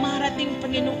umagay dumarating,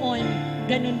 Panginoon,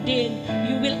 ganun din,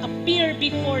 you will appear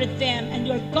before them and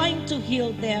you're going to heal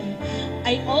them.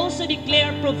 I also declare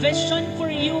provision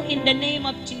for you in the name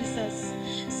of Jesus.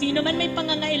 Sino man may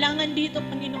pangangailangan dito,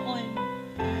 Panginoon,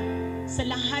 sa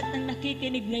lahat ng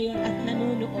nakikinig ngayon at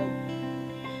nanunood,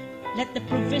 let the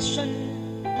provision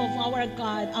of our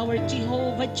God, our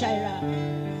Jehovah Jireh,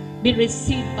 be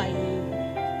received by you.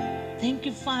 Thank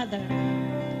you, Father.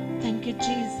 Thank you,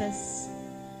 Jesus.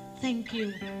 Thank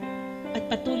you. At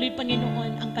patuloy,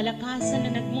 Panginoon, ang kalakasan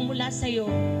na nagmumula sa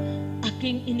iyo,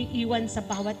 aking iniiwan sa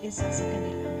bawat isa sa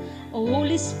kanila. O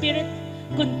Holy Spirit,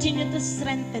 continue to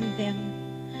strengthen them.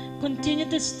 Continue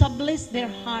to establish their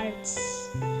hearts.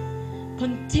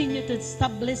 Continue to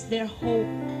establish their hope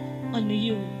on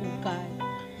you, O God.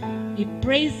 We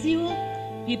praise you.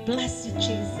 We bless you,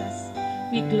 Jesus.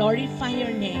 We glorify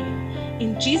your name.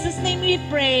 In Jesus' name we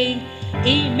pray.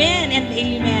 Amen and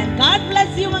amen. God bless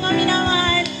you, mga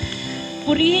minamahal.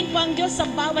 Purihin po ang Diyos sa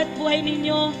bawat buhay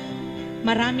ninyo.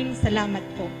 Maraming salamat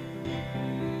po.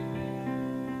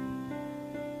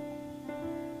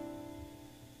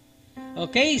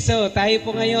 Okay, so tayo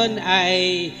po ngayon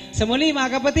ay sa muli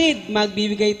mga kapatid,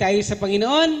 magbibigay tayo sa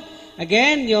Panginoon.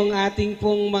 Again, yung ating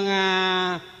pong mga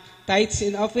tithes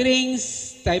and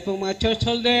offerings, tayo pong mga church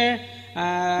holder,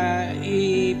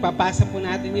 ipapasa po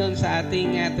natin yon sa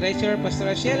ating treasurer,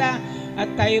 Pastor Sheila, at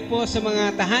tayo po sa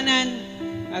mga tahanan,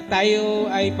 at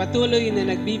tayo ay patuloy na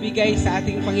nagbibigay sa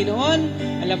ating Panginoon.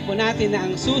 Alam po natin na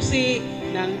ang susi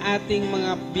ng ating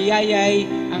mga biyayay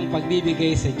ang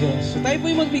pagbibigay sa Diyos. So tayo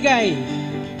po'y magbigay.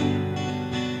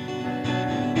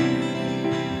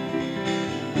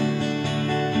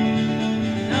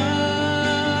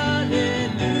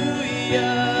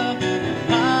 Hallelujah,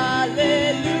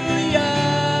 hallelujah,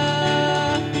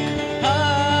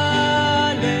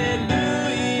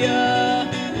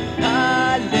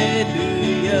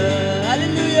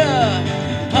 hallelujah,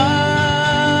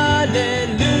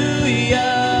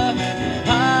 hallelujah,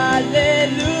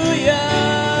 hallelujah.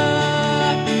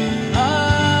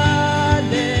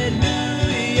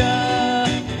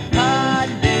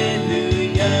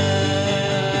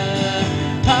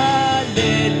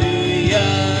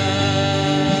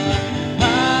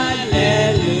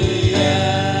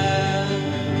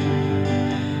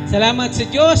 Salamat sa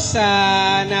Diyos sa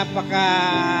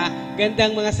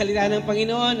napakagandang mga salita ng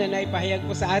Panginoon na naipahayag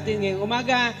po sa atin ngayong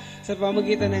umaga sa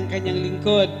pamamagitan ng kanyang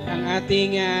lingkod, ang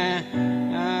ating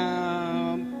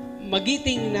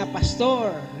magiting na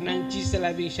pastor ng Jesus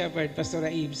Loving Shepherd, Pastor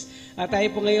Ives. At tayo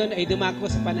po ngayon ay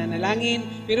dumako sa pananalangin.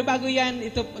 Pero bago yan,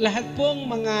 ito lahat pong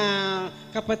mga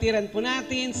kapatiran po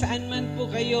natin, saan man po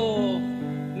kayo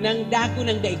ng dako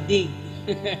ng daigdig.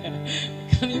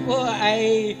 Kami po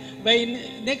ay by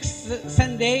next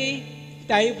Sunday,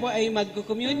 tayo po ay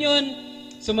magko-communion.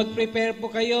 So mag-prepare po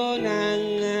kayo ng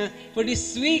for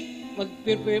this week,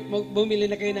 bumili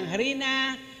na kayo ng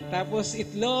harina, tapos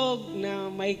itlog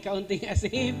na may kaunting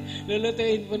asin.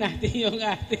 Lulutuin po natin yung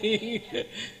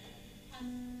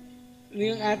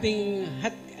ating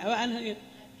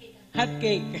hot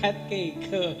cake.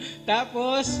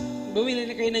 Tapos bumili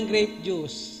na kayo ng grape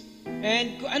juice.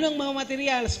 And kung anong mga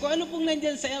materials, kung ano pong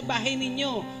nandyan sa bahay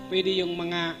ninyo, pwede yung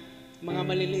mga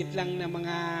maliliit lang na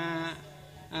mga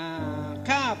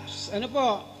cups, ano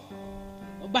po,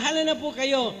 bahala na po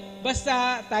kayo.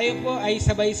 Basta tayo po ay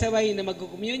sabay-sabay na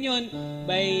magko-communion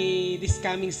by this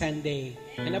coming Sunday.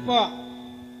 Ano po,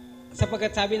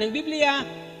 sapagkat sabi ng Biblia,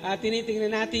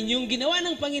 tinitingnan natin yung ginawa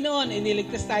ng Panginoon,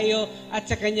 iniligtas tayo at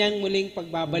sa kanyang muling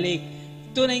pagbabalik.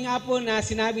 Tunay nga po na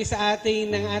sinabi sa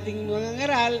atin ng ating mga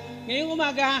ngaral ngayong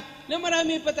umaga na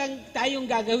marami pa tayong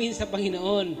gagawin sa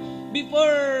Panginoon.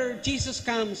 Before Jesus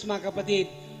comes, mga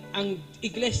kapatid, ang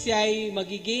iglesia ay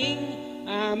magiging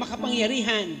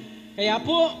makapangyarihan. Kaya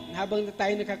po, habang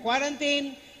tayo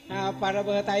naka-quarantine, para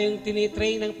ba tayong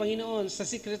tinitrain ng Panginoon sa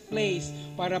secret place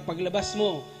para paglabas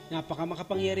mo,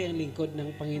 napaka-makapangyari ang lingkod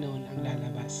ng Panginoon ang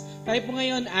lalabas. Tayo po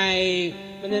ngayon ay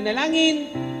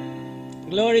mananalangin.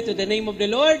 Glory to the name of the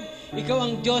Lord. Ikaw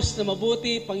ang Diyos na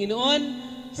mabuti,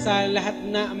 Panginoon. sa lahat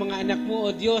na mga anak mo,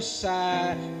 O Diyos, sa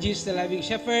Jesus the Loving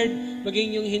Shepherd,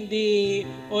 maging yung hindi,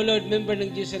 O Lord, member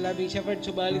ng Jesus the Loving Shepherd,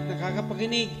 subalit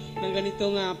nakakapakinig ng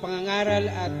ganitong pangangaral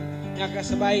at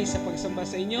nakasabay sa pagsamba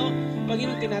sa inyo.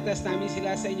 Panginoon, tinataas namin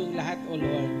sila sa inyong lahat, O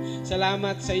Lord.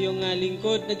 Salamat sa iyong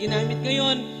lingkod na ginamit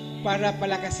ngayon para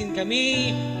palakasin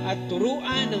kami at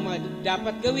turuan ng mga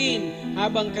dapat gawin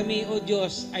habang kami, O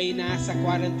Diyos, ay nasa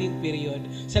quarantine period.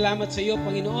 Salamat sa iyo,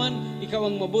 Panginoon. Ikaw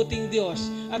ang mabuting Diyos.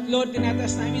 At Lord,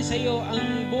 tinataas namin sa iyo ang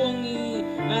buong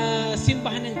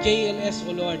simbahan ng JLS,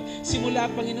 O Lord. Simula,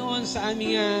 Panginoon, sa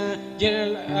aming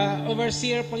General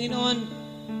Overseer, Panginoon,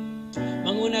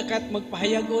 manguna ka at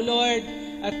magpahayag, O Lord.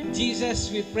 At Jesus,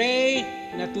 we pray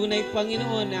na tunay,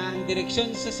 Panginoon, na ang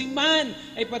direksyon sa simbahan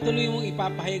ay patuloy mong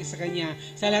ipapahayag sa Kanya.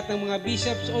 Sa lahat ng mga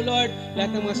bishops, O Lord,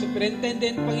 lahat ng mga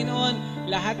superintendent, Panginoon,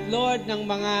 lahat, Lord, ng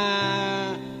mga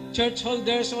church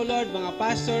holders, O Lord, mga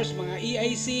pastors, mga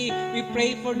EIC, we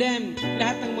pray for them.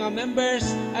 Lahat ng mga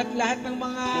members at lahat ng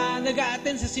mga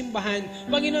nag-a-attend sa simbahan.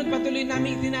 Panginoon, patuloy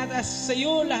namin itinataas sa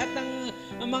iyo lahat ng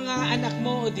mga anak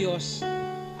mo, O Diyos.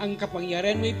 Ang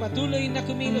kapangyarihan mo ay patuloy na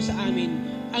kumilos sa amin.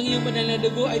 Ang iyong banal na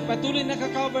dugo ay patuloy na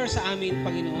kakover sa amin,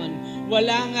 Panginoon.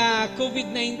 Walang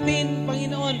COVID-19,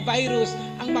 Panginoon, virus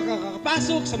ang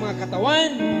makakapasok sa mga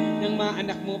katawan ng mga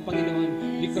anak mo,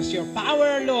 Panginoon. Because your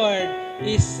power, Lord,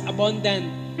 is abundant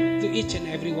to each and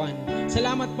every one.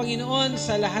 Salamat, Panginoon,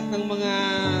 sa lahat ng mga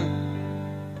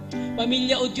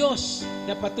pamilya, O Diyos,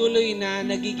 na patuloy na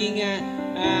nagiging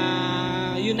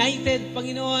united,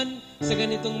 Panginoon, sa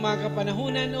ganitong mga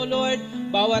kapanahunan, O Lord.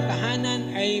 Bawat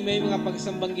tahanan ay may mga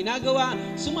pagsambang ginagawa,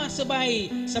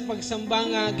 sumasabay sa pagsambang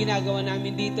ginagawa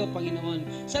namin dito,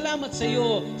 Panginoon. Salamat sa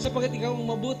iyo, sapagkat ikaw ang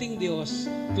mabuting Diyos.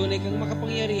 Tunay kang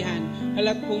makapangyarihan.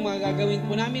 Halat pong mga gagawin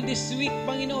po namin this week,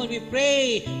 Panginoon, we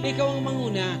pray na ikaw ang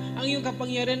manguna. Ang iyong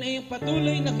kapangyarihan ay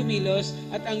patuloy na kumilos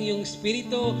at ang iyong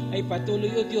Espiritu ay patuloy,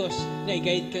 O Diyos, na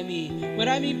i-guide kami.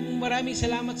 Maraming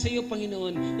salamat sa iyo,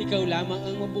 Panginoon. Ikaw lamang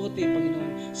ang mabuti, Panginoon.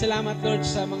 Salamat, Lord,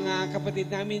 sa mga kapatid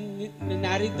namin na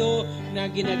narito na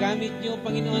ginagamit niyo,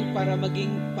 Panginoon, para maging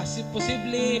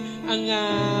posible ang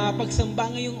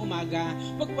pagsamba ngayong umaga.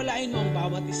 Pagpalain mo ang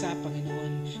bawat isa,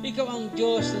 Panginoon. Ikaw ang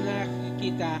Diyos na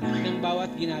nakikita ng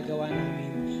bawat ginagawa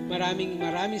namin.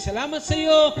 Maraming salamat sa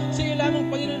iyo. Sa iyo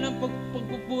lamang, Panginoon, ang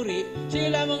pagpupuri. Sa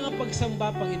iyo lamang ang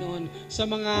pagsamba, Panginoon. Sa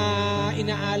mga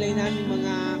inaalay namin,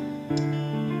 mga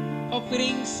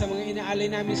offerings, sa mga inaalay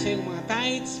namin sa iyo, mga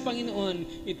tithes, Panginoon,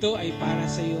 ito ay para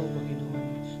sa iyo, Panginoon.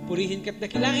 Purihin ka't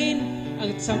dakilain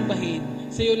ang sambahin.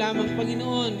 Sa iyo lamang,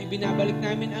 Panginoon, ibinabalik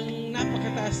namin ang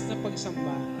napakataas na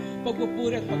pagsamba,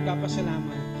 pagpupuri at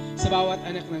pagpapasalamat sa bawat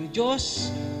anak ng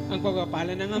Diyos. Ang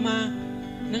pagpapala ng Ama,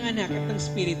 ng Anak at ng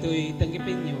Espiritu ay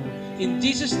tanggapin niyo. In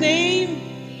Jesus' name,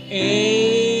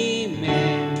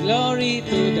 Amen. Glory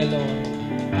to the Lord.